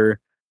fighter.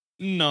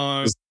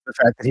 No. The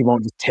fact that he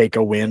won't just take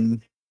a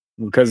win,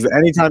 because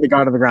anytime he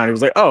got on the ground, he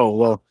was like, oh,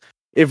 well,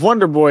 if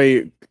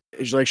Wonderboy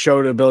like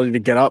showed ability to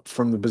get up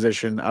from the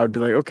position, I would be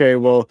like, okay,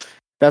 well,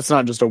 that's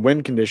not just a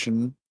win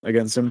condition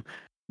against him.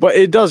 But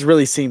it does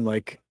really seem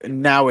like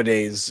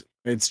nowadays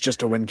it's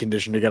just a win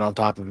condition to get on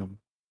top of him.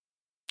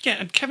 Yeah,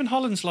 and Kevin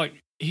Holland's like,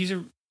 he's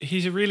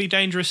a really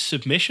dangerous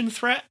submission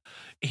threat.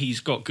 He's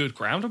got good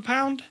ground and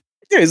pound.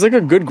 Yeah, he's like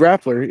a good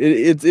grappler.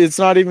 It's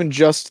not even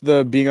just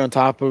the being on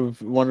top of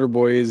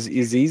Wonderboy is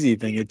easy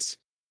thing.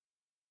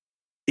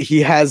 He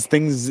has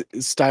things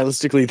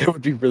stylistically that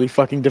would be really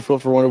fucking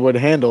difficult for Wonderboy to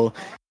handle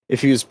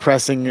if he was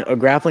pressing a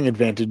grappling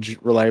advantage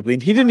reliably.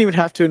 And he didn't even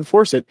have to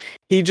enforce it.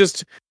 He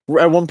just,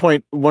 at one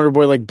point,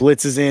 Wonderboy like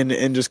blitzes in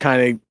and just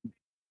kind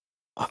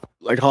of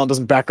like Holland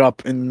doesn't back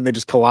up and they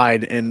just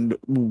collide. And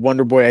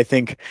Wonderboy, I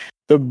think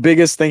the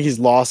biggest thing he's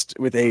lost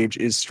with age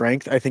is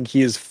strength. I think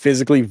he is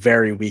physically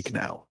very weak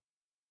now.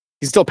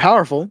 He's still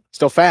powerful,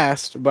 still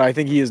fast, but I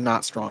think he is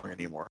not strong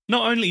anymore.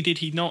 Not only did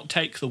he not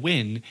take the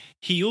win,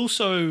 he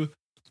also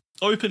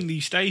openly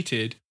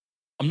stated,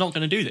 I'm not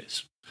going to do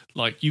this.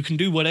 Like, you can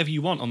do whatever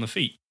you want on the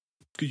feet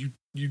because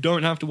you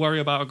don't have to worry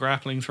about a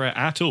grappling threat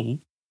at all,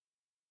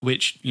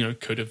 which, you know,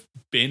 could have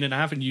been an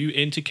avenue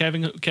into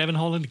Kevin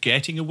Holland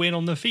getting a win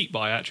on the feet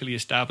by actually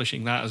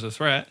establishing that as a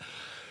threat.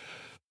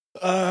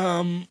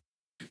 Not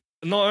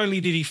only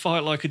did he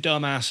fight like a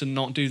dumbass and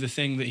not do the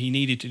thing that he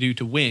needed to do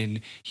to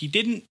win, he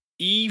didn't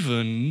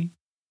even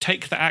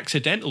take the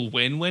accidental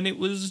win when it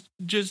was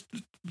just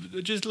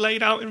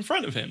laid out in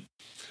front of him.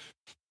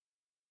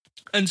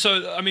 And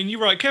so, I mean,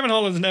 you're right, Kevin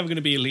Holland's never going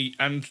to be elite,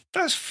 and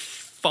that's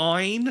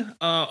fine.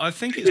 I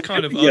think it's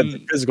kind of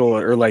the physical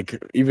or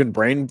like even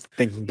brain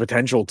thinking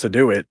potential to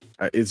do it.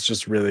 It's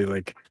just really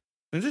like.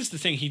 And this is the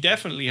thing, he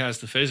definitely has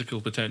the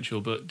physical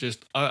potential, but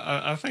just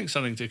I think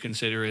something to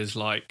consider is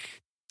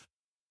like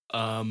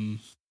Kevin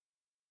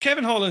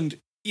Holland,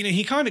 you know,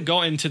 he kind of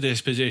got into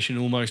this position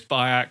almost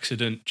by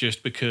accident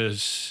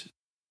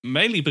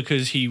mainly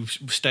because he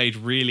stayed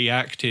really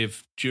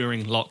active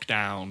during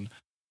lockdown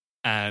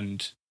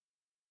and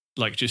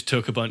like just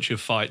took a bunch of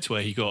fights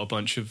where he got a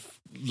bunch of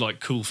like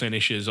cool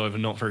finishes over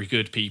not very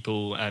good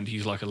people, and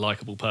he's like a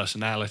likable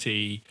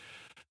personality.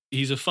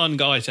 He's a fun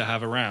guy to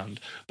have around,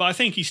 but I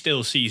think he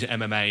still sees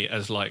MMA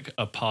as like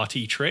a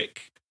party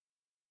trick.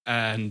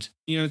 And,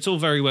 you know, it's all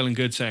very well and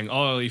good saying,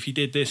 oh, if he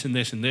did this and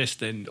this and this,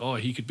 then, oh,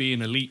 he could be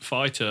an elite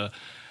fighter.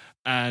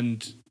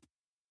 And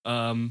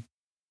I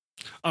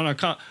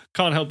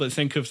can't help but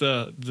think of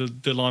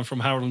the line from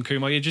Harold and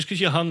Kumar. Yeah, just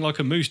because you're hung like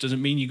a moose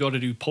doesn't mean you got to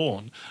do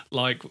porn.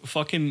 Like,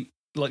 fucking,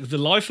 like, the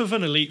life of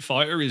an elite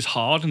fighter is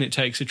hard and it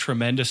takes a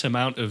tremendous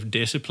amount of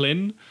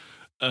discipline.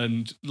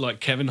 And, like,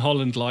 Kevin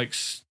Holland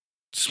likes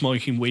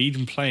smoking weed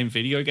and playing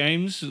video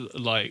games.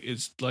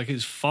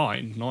 It's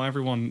fine. Not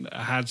everyone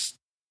has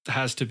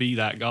to be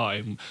that guy.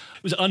 It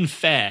was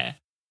unfair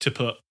to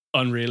put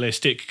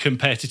unrealistic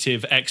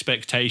competitive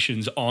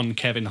expectations on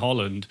Kevin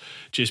Holland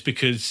just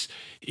because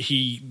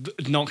he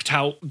knocked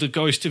out the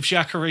ghost of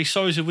Jacare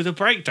Souza with a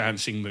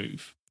breakdancing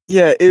move.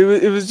 Yeah,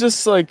 it was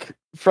just like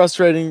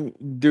frustrating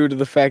due to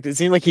the fact it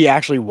seemed like he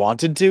actually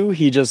wanted to.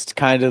 He just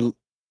kind of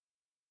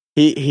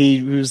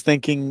he was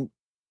thinking.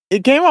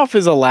 It came off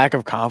as a lack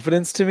of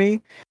confidence to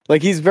me.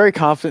 Like, he's very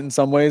confident in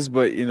some ways,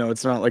 but, you know,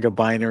 it's not like a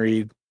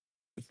binary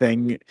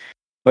thing.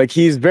 Like,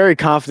 he's very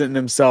confident in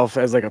himself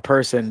as like a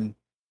person,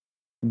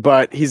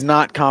 but he's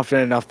not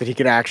confident enough that he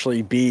could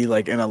actually be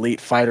like an elite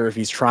fighter if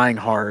he's trying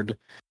hard.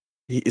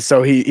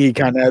 So he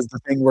kind of has the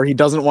thing where he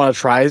doesn't want to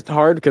try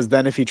hard because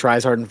then if he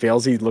tries hard and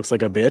fails, he looks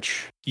like a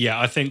bitch. Yeah,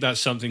 I think that's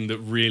something that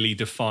really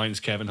defines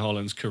Kevin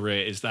Holland's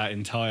career, is that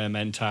entire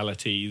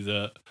mentality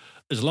that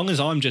as long as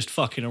I'm just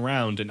fucking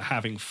around and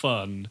having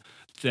fun,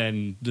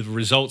 then the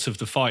results of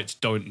the fights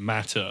don't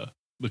matter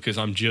because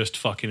I'm just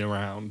fucking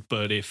around.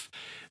 But if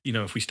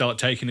we start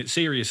taking it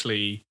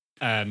seriously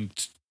and,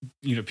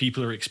 you know,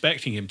 people are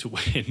expecting him to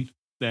win,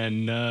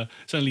 then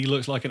suddenly he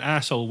looks like an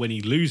asshole when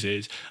he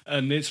loses.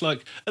 And it's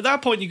like, at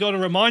that point, you got to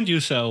remind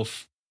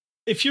yourself,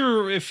 if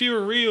you're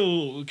a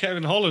real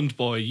Kevin Holland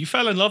boy, you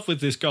fell in love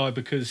with this guy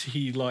because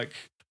he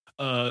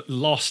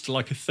lost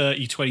like a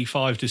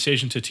 30-25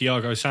 decision to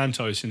Thiago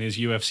Santos in his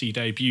UFC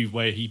debut,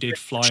 where he did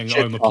flying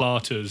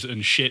omoplatas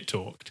and shit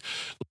talked.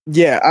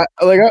 Yeah,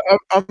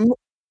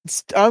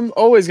 I'm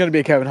always going to be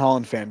a Kevin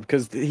Holland fan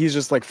because he's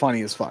just like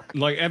funny as fuck.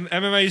 Like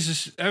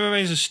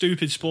MMA is a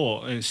stupid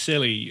sport and it's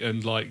silly,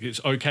 and like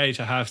it's okay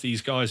to have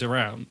these guys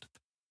around.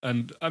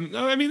 And I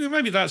mean,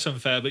 maybe that's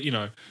unfair, but you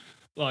know,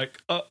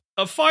 like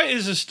a fight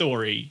is a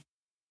story,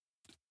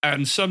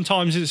 and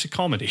sometimes it's a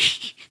comedy.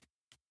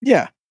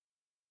 Yeah.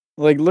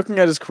 Like, looking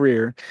at his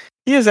career,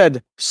 he has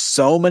had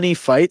so many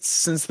fights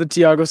since the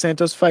Thiago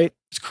Santos fight.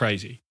 It's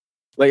crazy.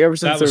 Like, ever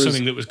since that was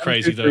something that was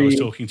crazy that I was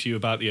talking to you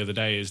about the other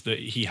day, is that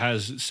he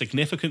has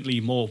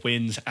significantly more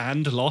wins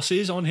and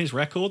losses on his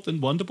record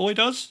than Wonderboy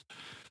does,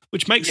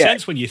 which makes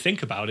sense when you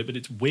think about it, but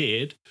it's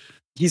weird.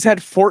 He's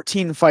had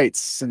 14 fights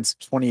since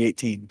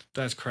 2018.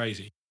 That's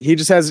crazy. He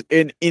just has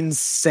an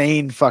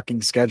insane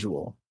fucking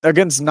schedule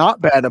against not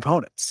bad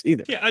opponents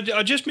either. Yeah,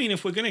 I just mean,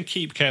 if we're going to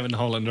keep Kevin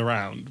Holland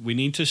around, we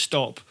need to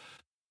stop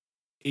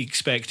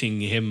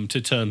expecting him to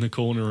turn the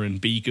corner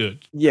and be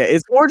good. Yeah,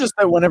 it's more just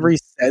that whenever he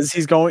says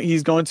he's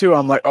going to,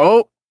 I'm like,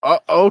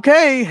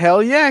 okay,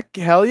 hell yeah,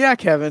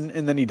 Kevin,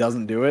 and then he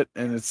doesn't do it,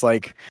 and it's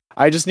like,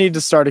 I just need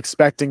to start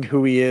expecting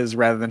who he is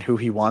rather than who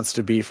he wants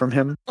to be from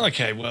him.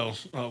 Okay, well,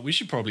 we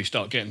should probably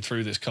start getting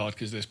through this card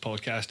because this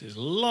podcast is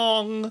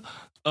long.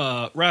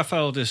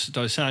 Rafael dos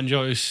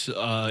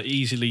Anjos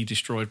easily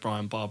destroyed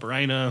Brian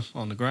Barberena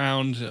on the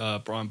ground.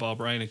 Brian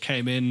Barberena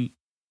came in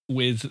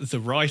with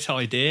the right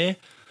idea.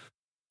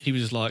 He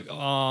was like,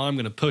 I'm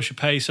going to push a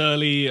pace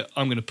early.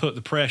 I'm going to put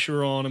the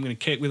pressure on. I'm going to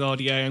kick with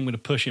RDA. I'm going to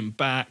push him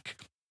back.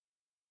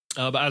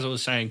 But as I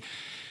was saying,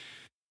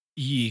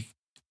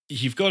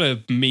 you've got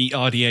to meet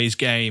RDA's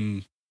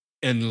game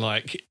in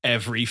like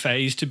every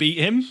phase to beat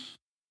him.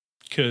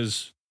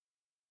 Because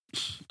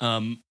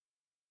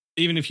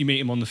even if you meet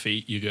him on the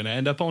feet, you're going to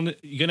end up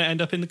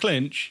in the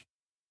clinch.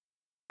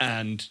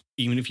 And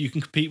even if you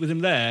can compete with him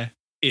there,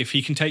 if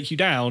he can take you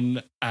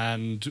down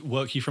and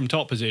work you from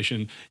top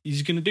position,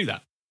 he's going to do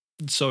that.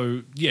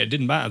 So yeah, it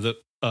didn't matter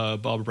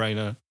that Barbara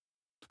Brainer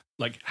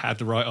had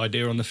the right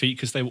idea on the feet,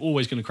 because they were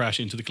always going to crash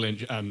into the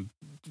clinch, and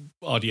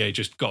RDA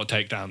just got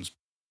takedowns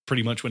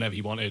pretty much whenever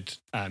he wanted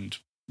and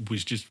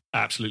was just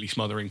absolutely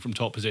smothering from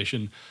top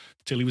position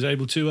till he was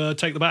able to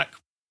take the back,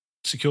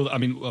 secure. I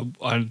mean,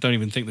 I don't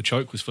even think the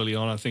choke was fully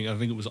on. I think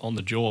it was on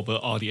the jaw,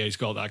 but RDA's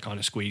got that kind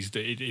of squeeze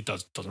that it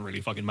doesn't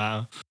really fucking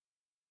matter.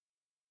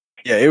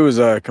 Yeah, it was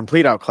a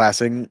complete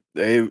outclassing.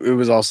 It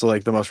was also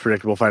like the most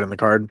predictable fight on the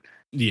card.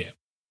 Yeah.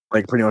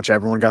 Like pretty much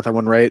everyone got that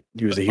one right.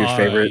 He was a huge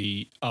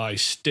favorite. I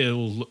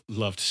still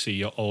love to see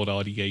your old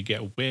RDA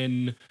get a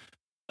win.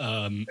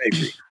 I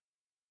agree.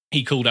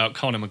 He called out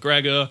Conor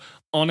McGregor.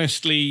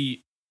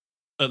 Honestly,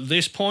 at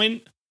this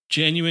point,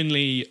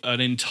 genuinely an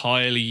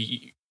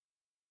entirely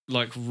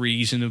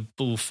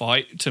reasonable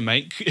fight to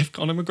make if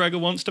Conor McGregor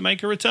wants to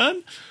make a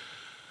return.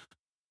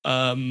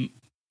 And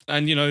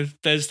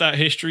there's that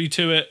history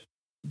to it.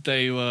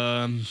 They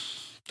were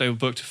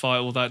booked to fight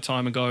all that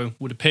time ago.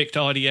 Would have picked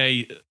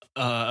RDA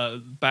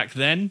back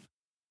then,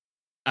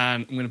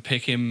 and I'm going to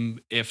pick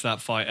him if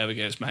that fight ever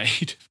gets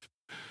made.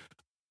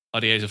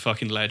 RDA's a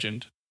fucking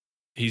legend.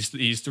 He's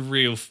the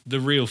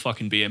real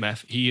fucking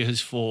BMF. He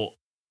has fought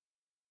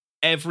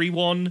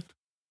everyone.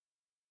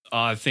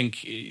 I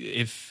think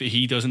if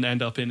he doesn't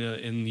end up in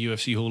the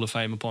UFC Hall of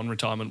Fame upon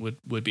retirement,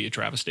 would be a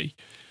travesty.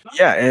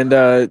 Yeah, and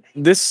the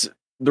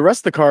rest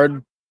of the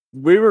card,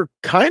 we were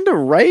kind of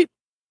right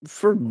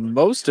for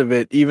most of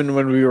it, even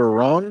when we were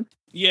wrong.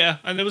 Yeah,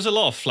 and there was a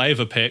lot of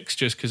flavor picks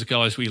just because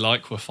guys we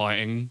like were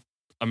fighting.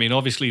 I mean,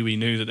 obviously we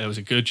knew that there was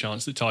a good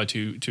chance that Tai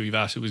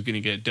Tuivasa was going to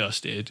get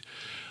dusted.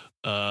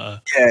 Yeah,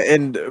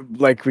 and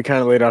we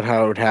kind of laid out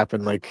how it would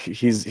happen.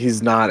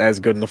 He's not as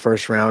good in the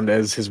first round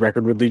as his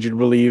record would lead you to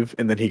believe,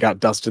 and then he got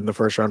dusted in the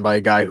first round by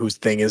a guy whose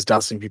thing is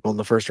dusting people in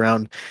the first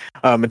round.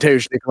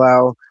 Mateusz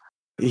Nicolau,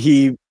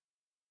 he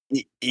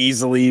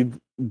easily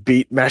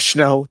beat Matt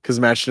Schnell, because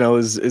Matt Schnell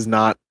is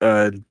not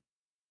he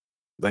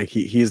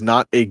is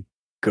not a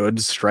good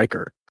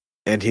striker,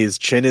 and his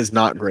chin is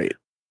not great.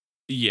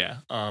 Yeah,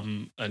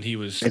 and he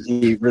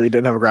really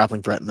didn't have a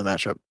grappling threat in the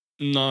matchup.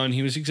 No, and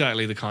he was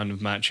exactly the kind of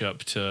matchup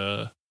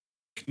to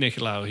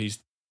Nicolau. He's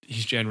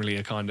generally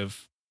a kind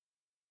of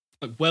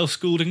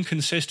well-schooled and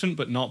consistent,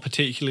 but not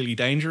particularly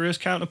dangerous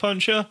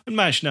counterpuncher. And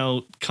Matt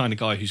Schnell, kind of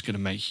guy who's going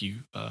to make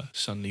you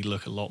suddenly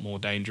look a lot more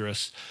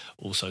dangerous.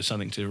 Also,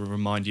 something to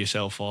remind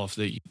yourself of,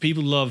 that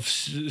people love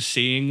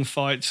seeing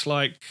fights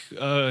like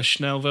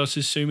Schnell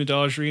versus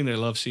Sumidajri, and they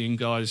love seeing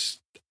guys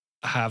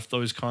have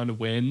those kind of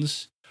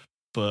wins.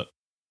 But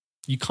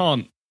you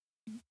can't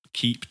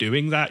keep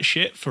doing that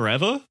shit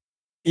forever.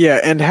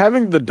 Yeah, and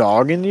having the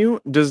dog in you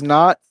does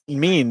not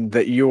mean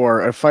that you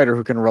are a fighter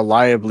who can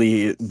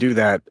reliably do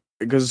that.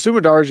 Because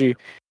Sumidajri,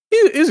 he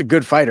is a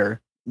good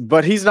fighter,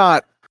 but he's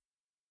not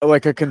a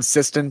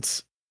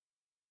consistent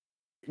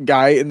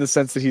guy in the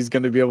sense that he's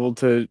going to be able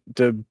to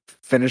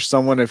finish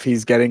someone if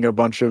he's getting a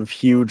bunch of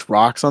huge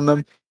rocks on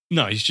them.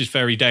 No, he's just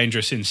very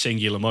dangerous in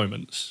singular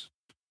moments.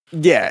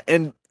 Yeah,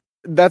 and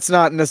that's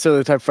not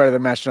necessarily the type of fighter that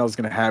Matt Schnell is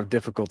going to have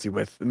difficulty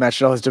with. Matt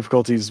Schnell has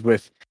difficulties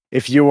with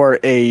if you are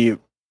a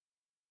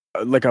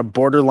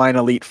borderline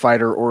elite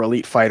fighter or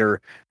elite fighter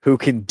who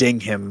can ding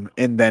him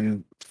and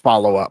then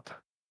follow up.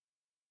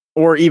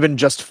 Or even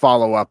just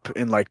follow up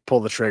and pull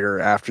the trigger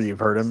after you've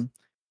hurt him.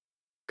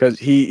 Because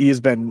he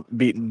has been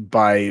beaten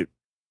by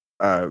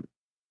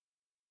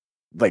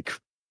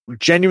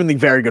genuinely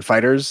very good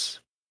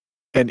fighters.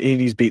 And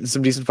he's beaten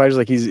some decent fighters.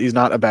 He's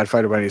not a bad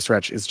fighter by any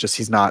stretch. It's just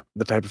he's not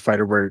the type of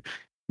fighter where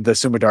the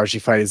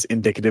Sumidajri fight is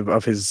indicative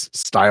of his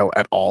style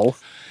at all.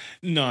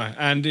 No,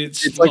 and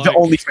it's the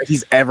only fight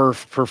he's ever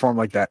performed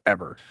like that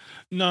ever.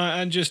 No,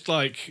 and just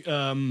I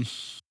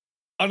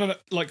don't know,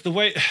 the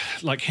way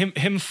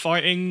him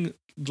fighting,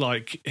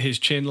 his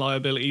chin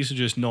liabilities are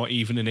just not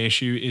even an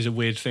issue, is a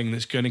weird thing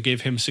that's going to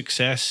give him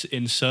success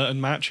in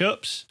certain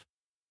matchups.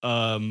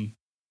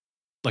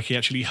 He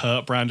actually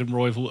hurt Brandon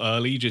Royval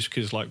early just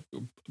because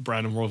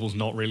Brandon Royval's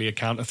not really a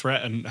counter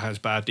threat and has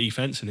bad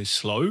defense and is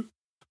slow.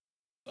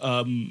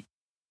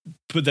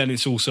 But then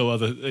it's also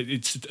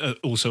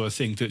a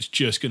thing that's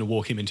just going to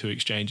walk him into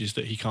exchanges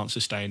that he can't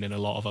sustain in a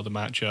lot of other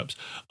matchups.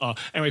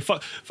 Anyway,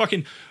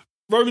 fucking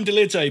Roman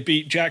Dolidze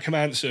beat Jack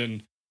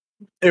Hermansson.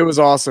 It was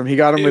awesome. He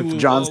got him with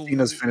John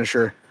Cena's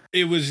finisher.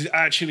 It was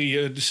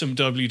actually some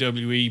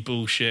WWE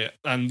bullshit.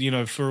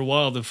 And, for a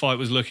while, the fight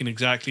was looking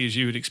exactly as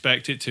you would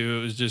expect it to.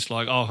 It was just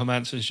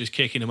Hermansson's just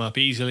kicking him up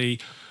easily.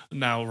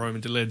 Now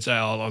Roman Dolidze,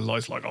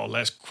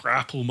 let's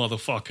grapple,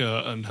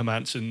 motherfucker. And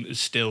Hermansson is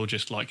still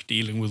just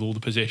dealing with all the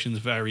positions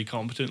very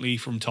competently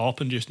from top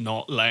and just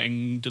not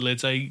letting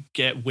Dolidze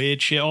get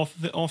weird shit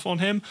off on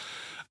him.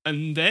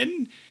 And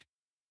then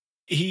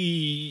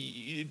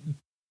he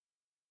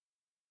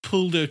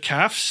pulled a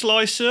calf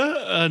slicer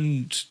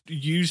and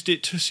used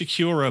it to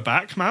secure a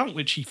back mount,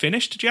 which he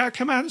finished Jack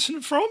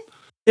Hermansson from.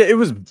 Yeah, it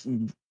was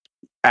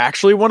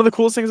actually one of the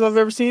coolest things I've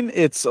ever seen.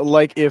 It's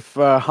like if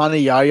Hana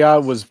Yaya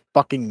was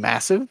fucking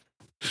massive.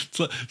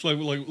 It's like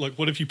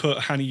what if you put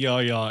Hani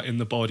Yahya in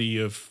the body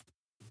of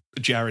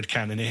Jared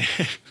Cannonier?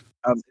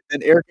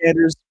 And Eric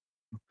Andrews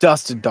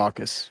dusted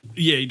Dawkins.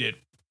 Yeah, he did.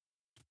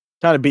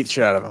 Kind of beat the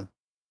shit out of him.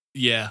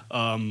 Yeah,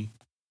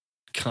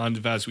 kind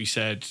of as we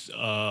said,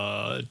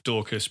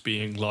 Dorcas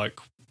being like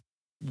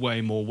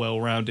way more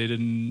well-rounded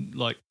and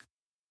like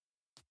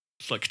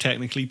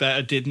technically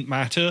better didn't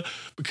matter,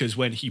 because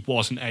when he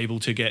wasn't able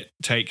to get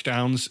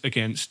takedowns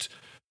against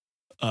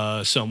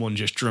someone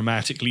just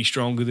dramatically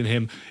stronger than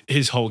him,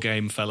 his whole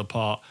game fell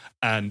apart.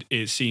 And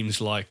it seems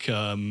like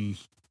the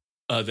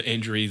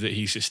injury that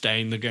he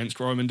sustained against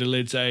Roman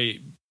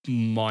Dolidze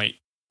might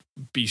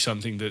be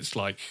something that's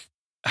like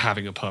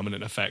having a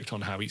permanent effect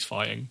on how he's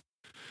fighting,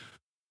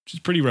 which is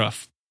pretty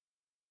rough.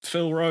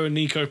 Phil Rowe and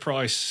Nico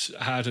Price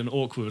had an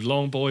awkward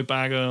long boy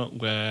bagger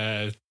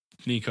where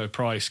Nico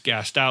Price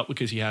gassed out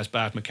because he has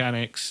bad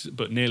mechanics,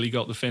 but nearly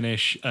got the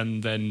finish,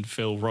 and then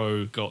Phil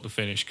Rowe got the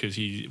finish because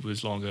he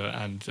was longer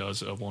and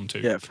does a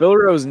 1-2. Yeah, Phil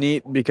Rowe's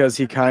neat because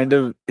he kind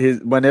of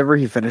whenever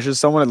he finishes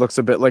someone, it looks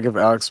a bit like if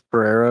Alex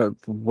Pereira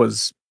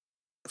was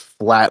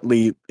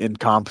flatly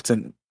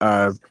incompetent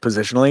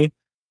positionally.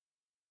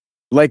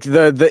 Like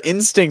the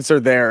instincts are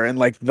there and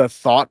like the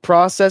thought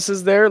process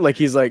is there. Like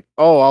he's like,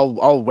 oh,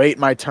 I'll wait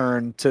my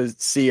turn to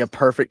see a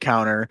perfect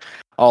counter.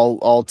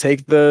 I'll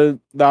take the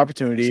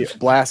opportunity,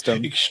 blast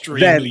him.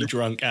 Extremely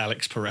drunk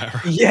Alex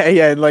Pereira.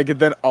 Yeah, and like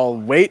then I'll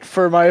wait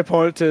for my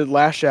opponent to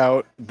lash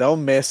out. They'll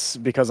miss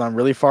because I'm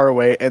really far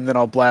away, and then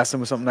I'll blast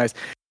them with something nice.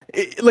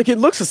 It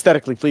looks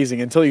aesthetically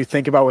pleasing until you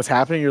think about what's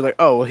happening. You're like,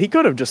 oh, well, he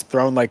could have just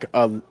thrown like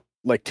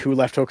 2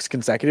 left hooks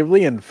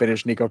consecutively and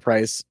finished Nico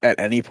Price at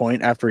any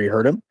point after he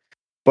hurt him.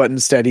 But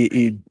instead,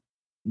 he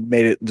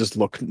made it just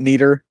look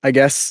neater, I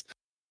guess,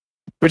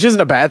 which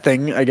isn't a bad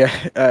thing,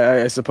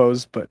 I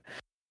suppose. But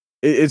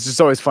it's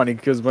just always funny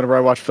because whenever I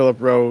watch Philip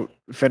Rowe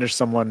finish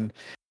someone,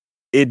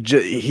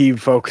 he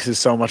focuses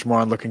so much more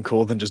on looking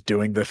cool than just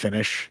doing the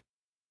finish.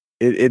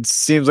 It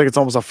seems like it's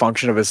almost a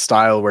function of his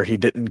style where he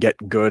didn't get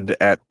good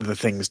at the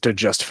things to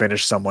just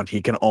finish someone. He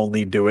can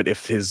only do it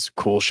if his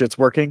cool shit's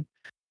working.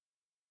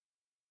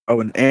 Oh,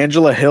 and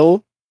Angela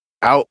Hill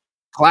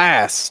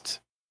outclassed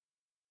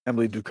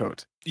Emily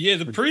Ducote. Yeah,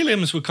 the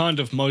prelims were kind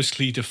of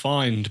mostly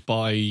defined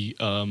by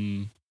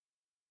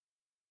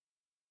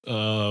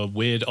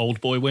weird old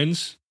boy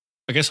wins.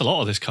 I guess a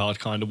lot of this card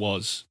kind of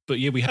was. But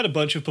yeah, we had a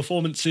bunch of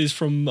performances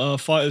from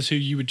fighters who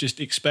you would just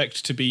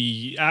expect to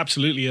be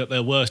absolutely at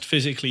their worst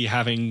physically,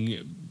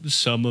 having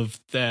some of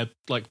their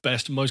like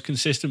best and most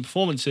consistent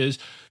performances.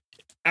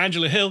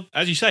 Angela Hill,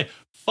 as you say,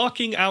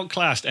 fucking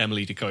outclassed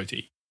Emily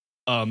Ducote.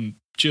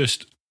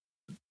 Just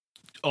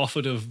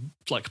offered of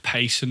like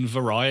pace and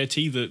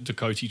variety that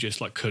Ducote just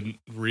like couldn't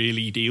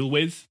really deal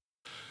with.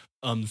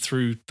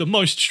 Through the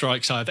most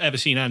strikes I've ever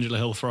seen Angela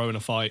Hill throw in a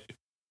fight,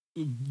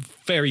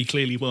 very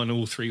clearly won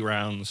all 3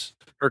 rounds.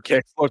 Her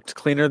kicks looked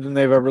cleaner than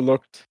they've ever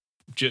looked.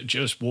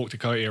 Just walked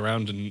Ducote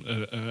around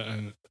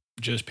and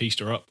just pieced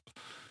her up.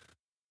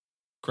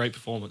 Great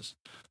performance.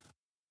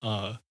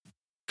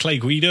 Clay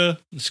Guida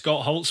and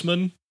Scott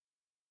Holtzman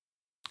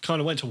kind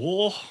of went to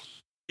war.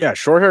 Yeah,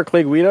 short hair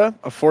Clay Guida,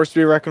 a force to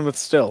be reckoned with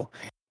still.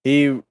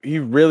 He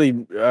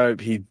really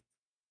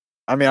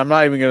I mean, I'm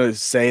not even going to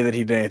say that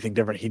he did anything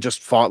different. He just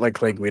fought like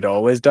Clay Guida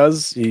always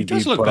does. He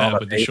does look better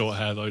with the short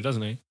hair though,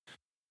 doesn't he?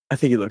 I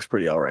think he looks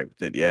pretty all right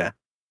with it, yeah.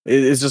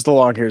 It's just the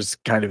long hair's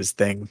kind of his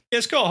thing. Yeah,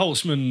 Scott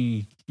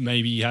Holtzman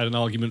maybe had an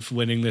argument for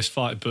winning this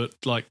fight, but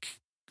like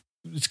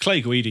it's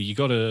Clay Guida. You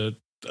got to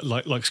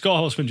like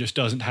Scott Holtzman just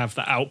doesn't have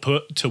the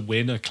output to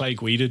win a Clay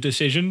Guida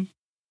decision.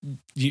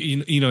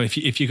 You know,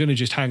 if you're going to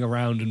just hang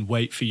around and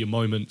wait for your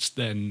moments,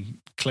 then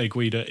Clay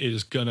Guida is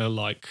he's going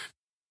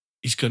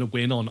to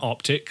win on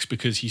optics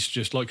because he's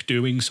just like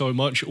doing so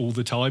much all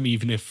the time,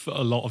 even if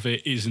a lot of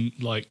it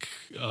isn't like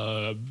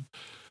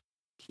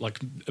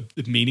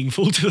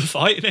meaningful to the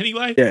fight in any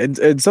way. Yeah,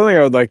 and something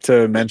I would like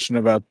to mention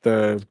about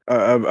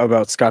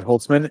about Scott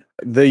Holtzman,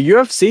 the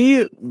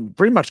UFC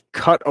pretty much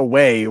cut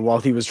away while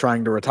he was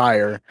trying to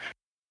retire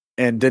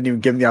and didn't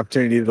even give him the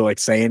opportunity to like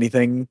say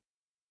anything,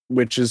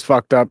 which is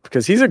fucked up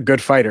because he's a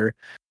good fighter.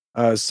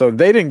 So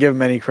they didn't give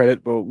him any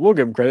credit, but we'll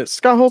give him credit.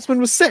 Scott Holtzman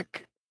was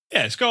sick.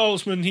 Yeah, Scott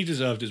Holtzman, he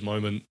deserved his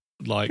moment.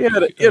 Like he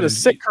had a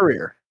sick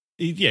career.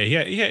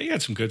 He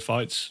had some good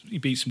fights. He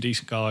beat some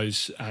decent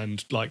guys,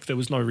 and like there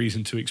was no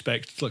reason to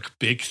expect like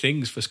big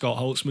things for Scott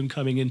Holtzman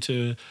coming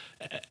into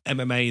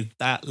MMA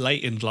that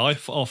late in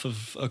life off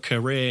of a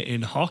career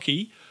in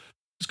hockey.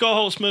 Scott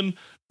Holtzman,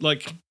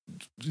 like,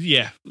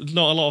 yeah,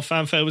 not a lot of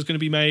fanfare was going to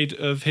be made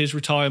of his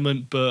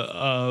retirement,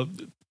 but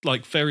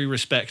like very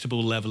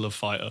respectable level of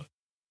fighter.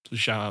 So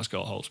shout out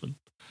Scott Holtzman.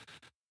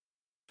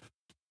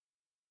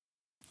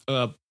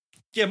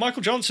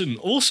 Michael Johnson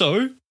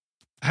also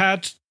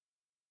had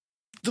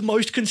the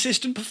most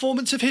consistent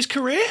performance of his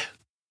career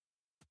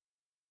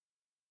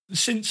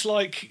since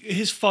like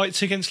his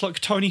fights against like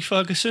Tony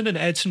Ferguson and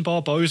Edson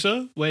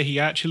Barboza, where he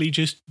actually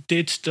just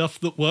did stuff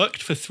that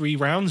worked for 3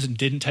 rounds and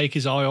didn't take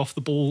his eye off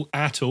the ball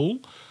at all.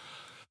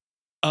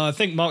 I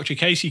think Mark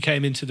Casey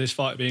came into this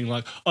fight being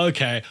like,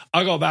 okay,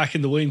 I got back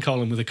in the win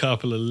column with a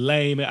couple of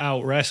lame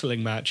out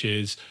wrestling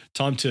matches.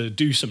 Time to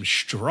do some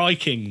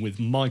striking with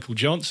Michael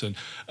Johnson.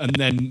 And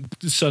then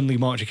suddenly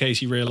Mark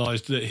Casey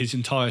realized that his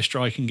entire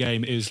striking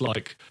game is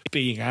like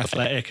being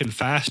athletic and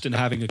fast and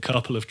having a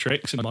couple of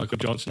tricks. And Michael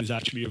Johnson is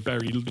actually a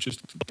very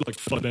just like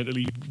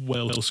fundamentally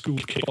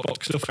well-schooled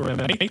kickboxer for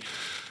MMA.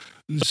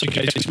 So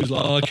Casey was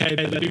like, okay,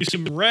 let's do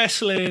some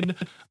wrestling.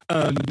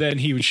 And then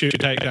he would shoot a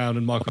takedown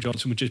and Michael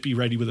Johnson would just be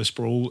ready with a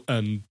sprawl.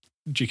 And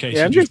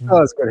Casey still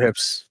has good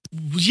hips.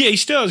 Yeah, he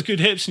still has good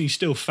hips and he's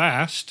still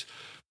fast.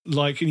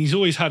 And he's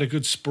always had a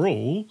good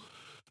sprawl.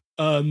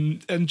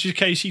 And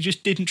Casey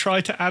just didn't try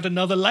to add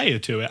another layer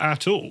to it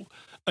at all.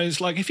 And it's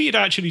like, if he had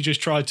actually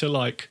just tried to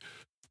like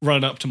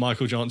run up to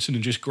Michael Johnson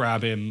and just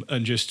grab him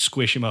and just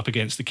squish him up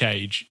against the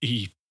cage,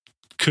 he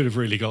could have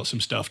really got some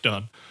stuff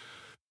done.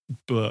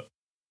 But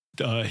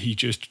he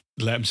just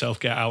let himself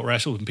get out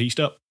wrestled and pieced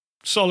up.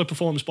 Solid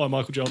performance by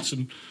Michael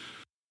Johnson.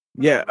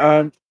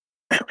 Yeah.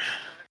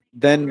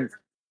 Then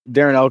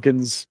Darren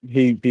Elkins,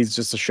 he's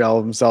just a shell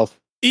of himself.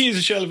 He is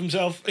a shell of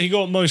himself. He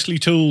got mostly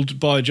tooled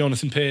by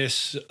Jonathan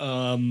Pierce.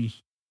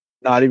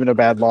 Not even a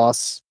bad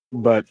loss,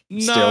 but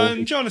still.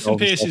 No, Jonathan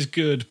Pierce is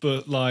good,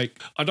 but like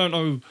I don't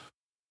know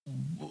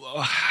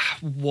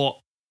what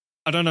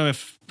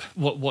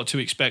to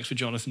expect for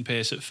Jonathan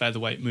Pierce at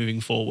featherweight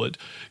moving forward,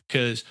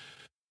 because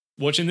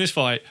watching this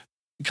fight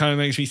kind of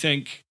makes me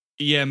think,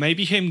 yeah,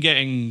 maybe him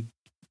getting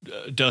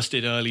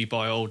dusted early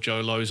by old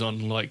Joe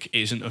Lozon like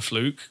isn't a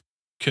fluke,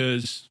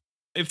 because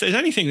if there's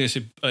anything that's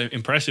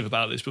impressive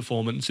about this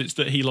performance, it's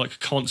that he like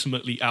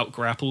consummately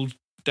out-grappled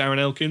Darren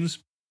Elkins,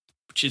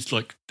 which is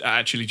like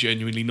actually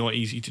genuinely not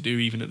easy to do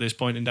even at this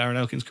point in Darren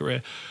Elkins'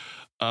 career.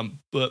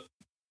 But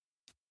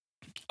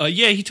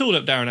he tooled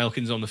up Darren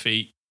Elkins on the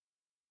feet,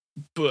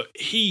 but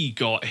he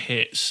got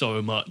hit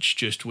so much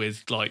just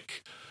with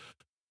like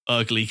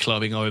ugly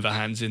clubbing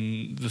overhands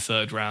in the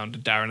third round.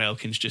 Darren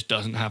Elkins just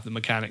doesn't have the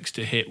mechanics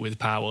to hit with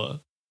power.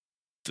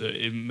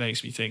 It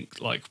makes me think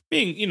like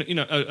being,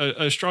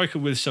 a striker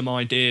with some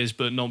ideas,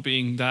 but not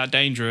being that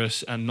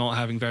dangerous and not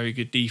having very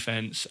good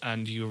defense,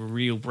 and your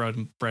real bread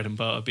and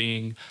butter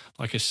being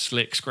like a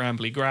slick,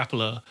 scrambly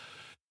grappler.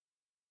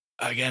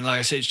 Again, like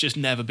I said, it's just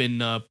never been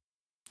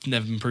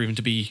proven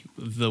to be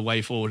the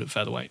way forward at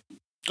featherweight.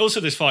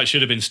 Also, this fight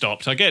should have been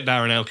stopped. I get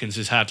Darren Elkins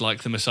has had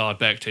like the Masad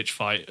Bektic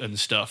fight and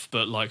stuff,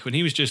 but like when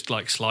he was just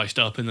like sliced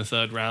up in the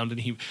third round and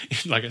he,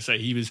 like I say,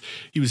 he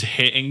was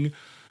hitting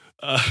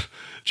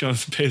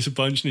Jonathan Pierce a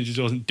bunch and he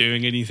just wasn't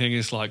doing anything.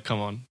 It's like, come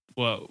on,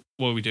 what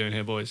are we doing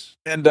here, boys?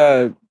 And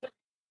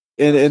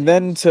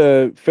then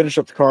to finish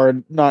up the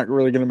card, not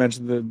really going to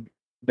mention the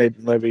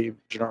Nathan Levy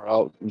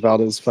General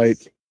Valdez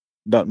fight.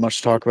 Not much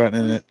to talk about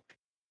in it,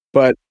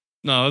 but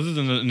no, other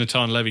than that,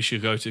 Natan Levy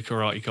should go to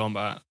Karate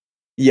Combat.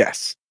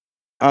 Yes.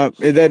 And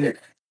then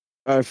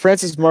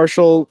Francis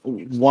Marshall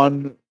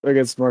won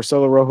against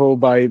Marcelo Rojo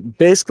by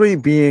basically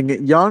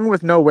being young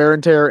with no wear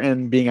and tear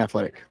and being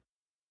athletic.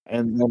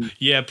 And then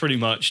yeah, pretty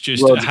much.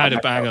 Just had a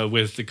banger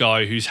with the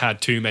guy who's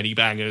had too many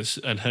bangers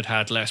and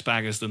had less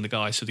bangers than the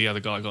guy, so the other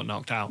guy got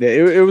knocked out. Yeah,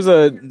 it was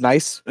a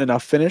nice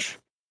enough finish.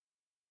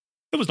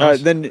 It was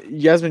nice. Then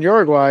Yasmin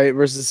Uruguay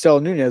versus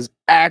Stella Nunez,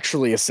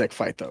 actually a sick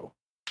fight, though.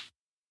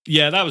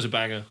 Yeah, that was a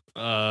banger.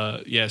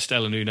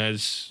 Stella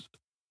Nunez.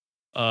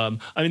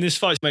 This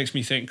fight makes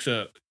me think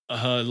that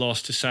her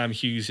loss to Sam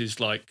Hughes is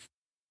like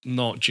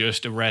not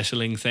just a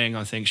wrestling thing.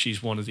 I think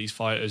she's one of these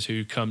fighters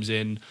who comes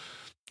in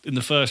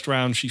the first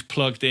round, she's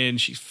plugged in,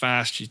 she's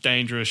fast, she's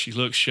dangerous, she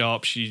looks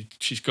sharp,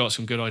 she's got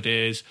some good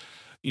ideas.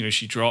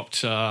 She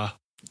dropped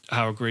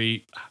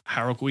Haragui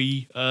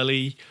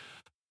early,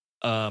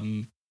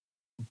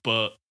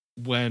 but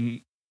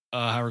when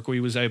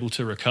Haragui was able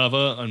to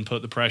recover and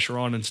put the pressure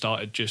on and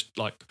started just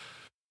like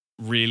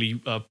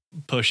really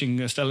pushing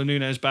Estela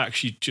Nunez back,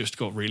 she just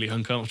got really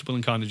uncomfortable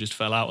and kind of just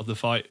fell out of the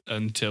fight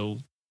until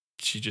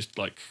she just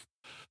like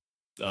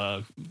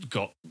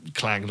got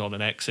clanged on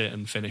an exit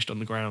and finished on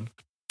the ground.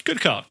 Good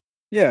card.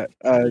 Yeah.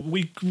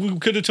 We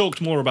could have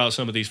talked more about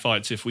some of these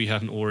fights if we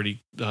hadn't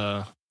already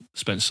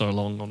spent so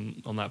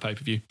long on that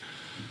pay-per-view.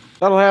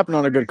 That'll happen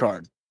on a good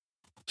card.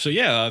 So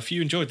yeah, if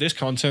you enjoyed this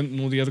content and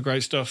all the other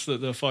great stuff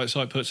that the Fight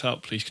Site puts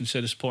out, please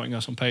consider supporting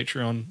us on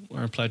Patreon,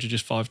 where a pledge of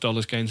just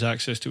 $5 gains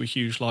access to a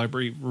huge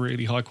library,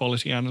 really high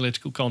quality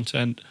analytical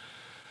content,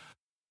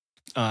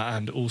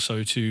 and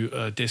also to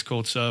a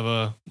Discord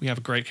server. We have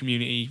a great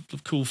community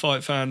of cool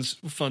fight fans,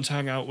 fun to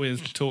hang out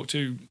with, talk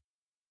to,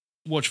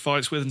 watch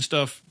fights with and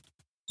stuff.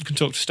 You can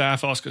talk to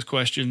staff, ask us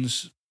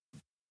questions.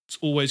 It's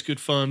always good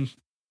fun.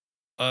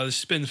 This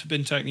has been the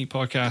Forbidden Technique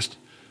podcast.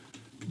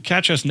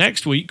 Catch us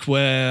next week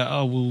where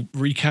I will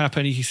recap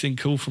anything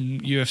cool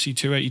from UFC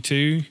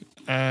 282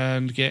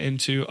 and get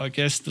into, I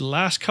guess, the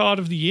last card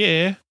of the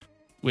year,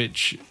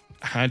 which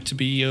had to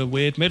be a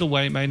weird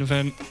middleweight main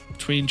event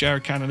between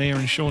Jared Cannonier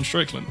and Sean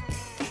Strickland.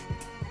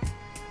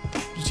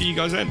 See you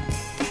guys then.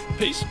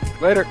 Peace.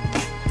 Later.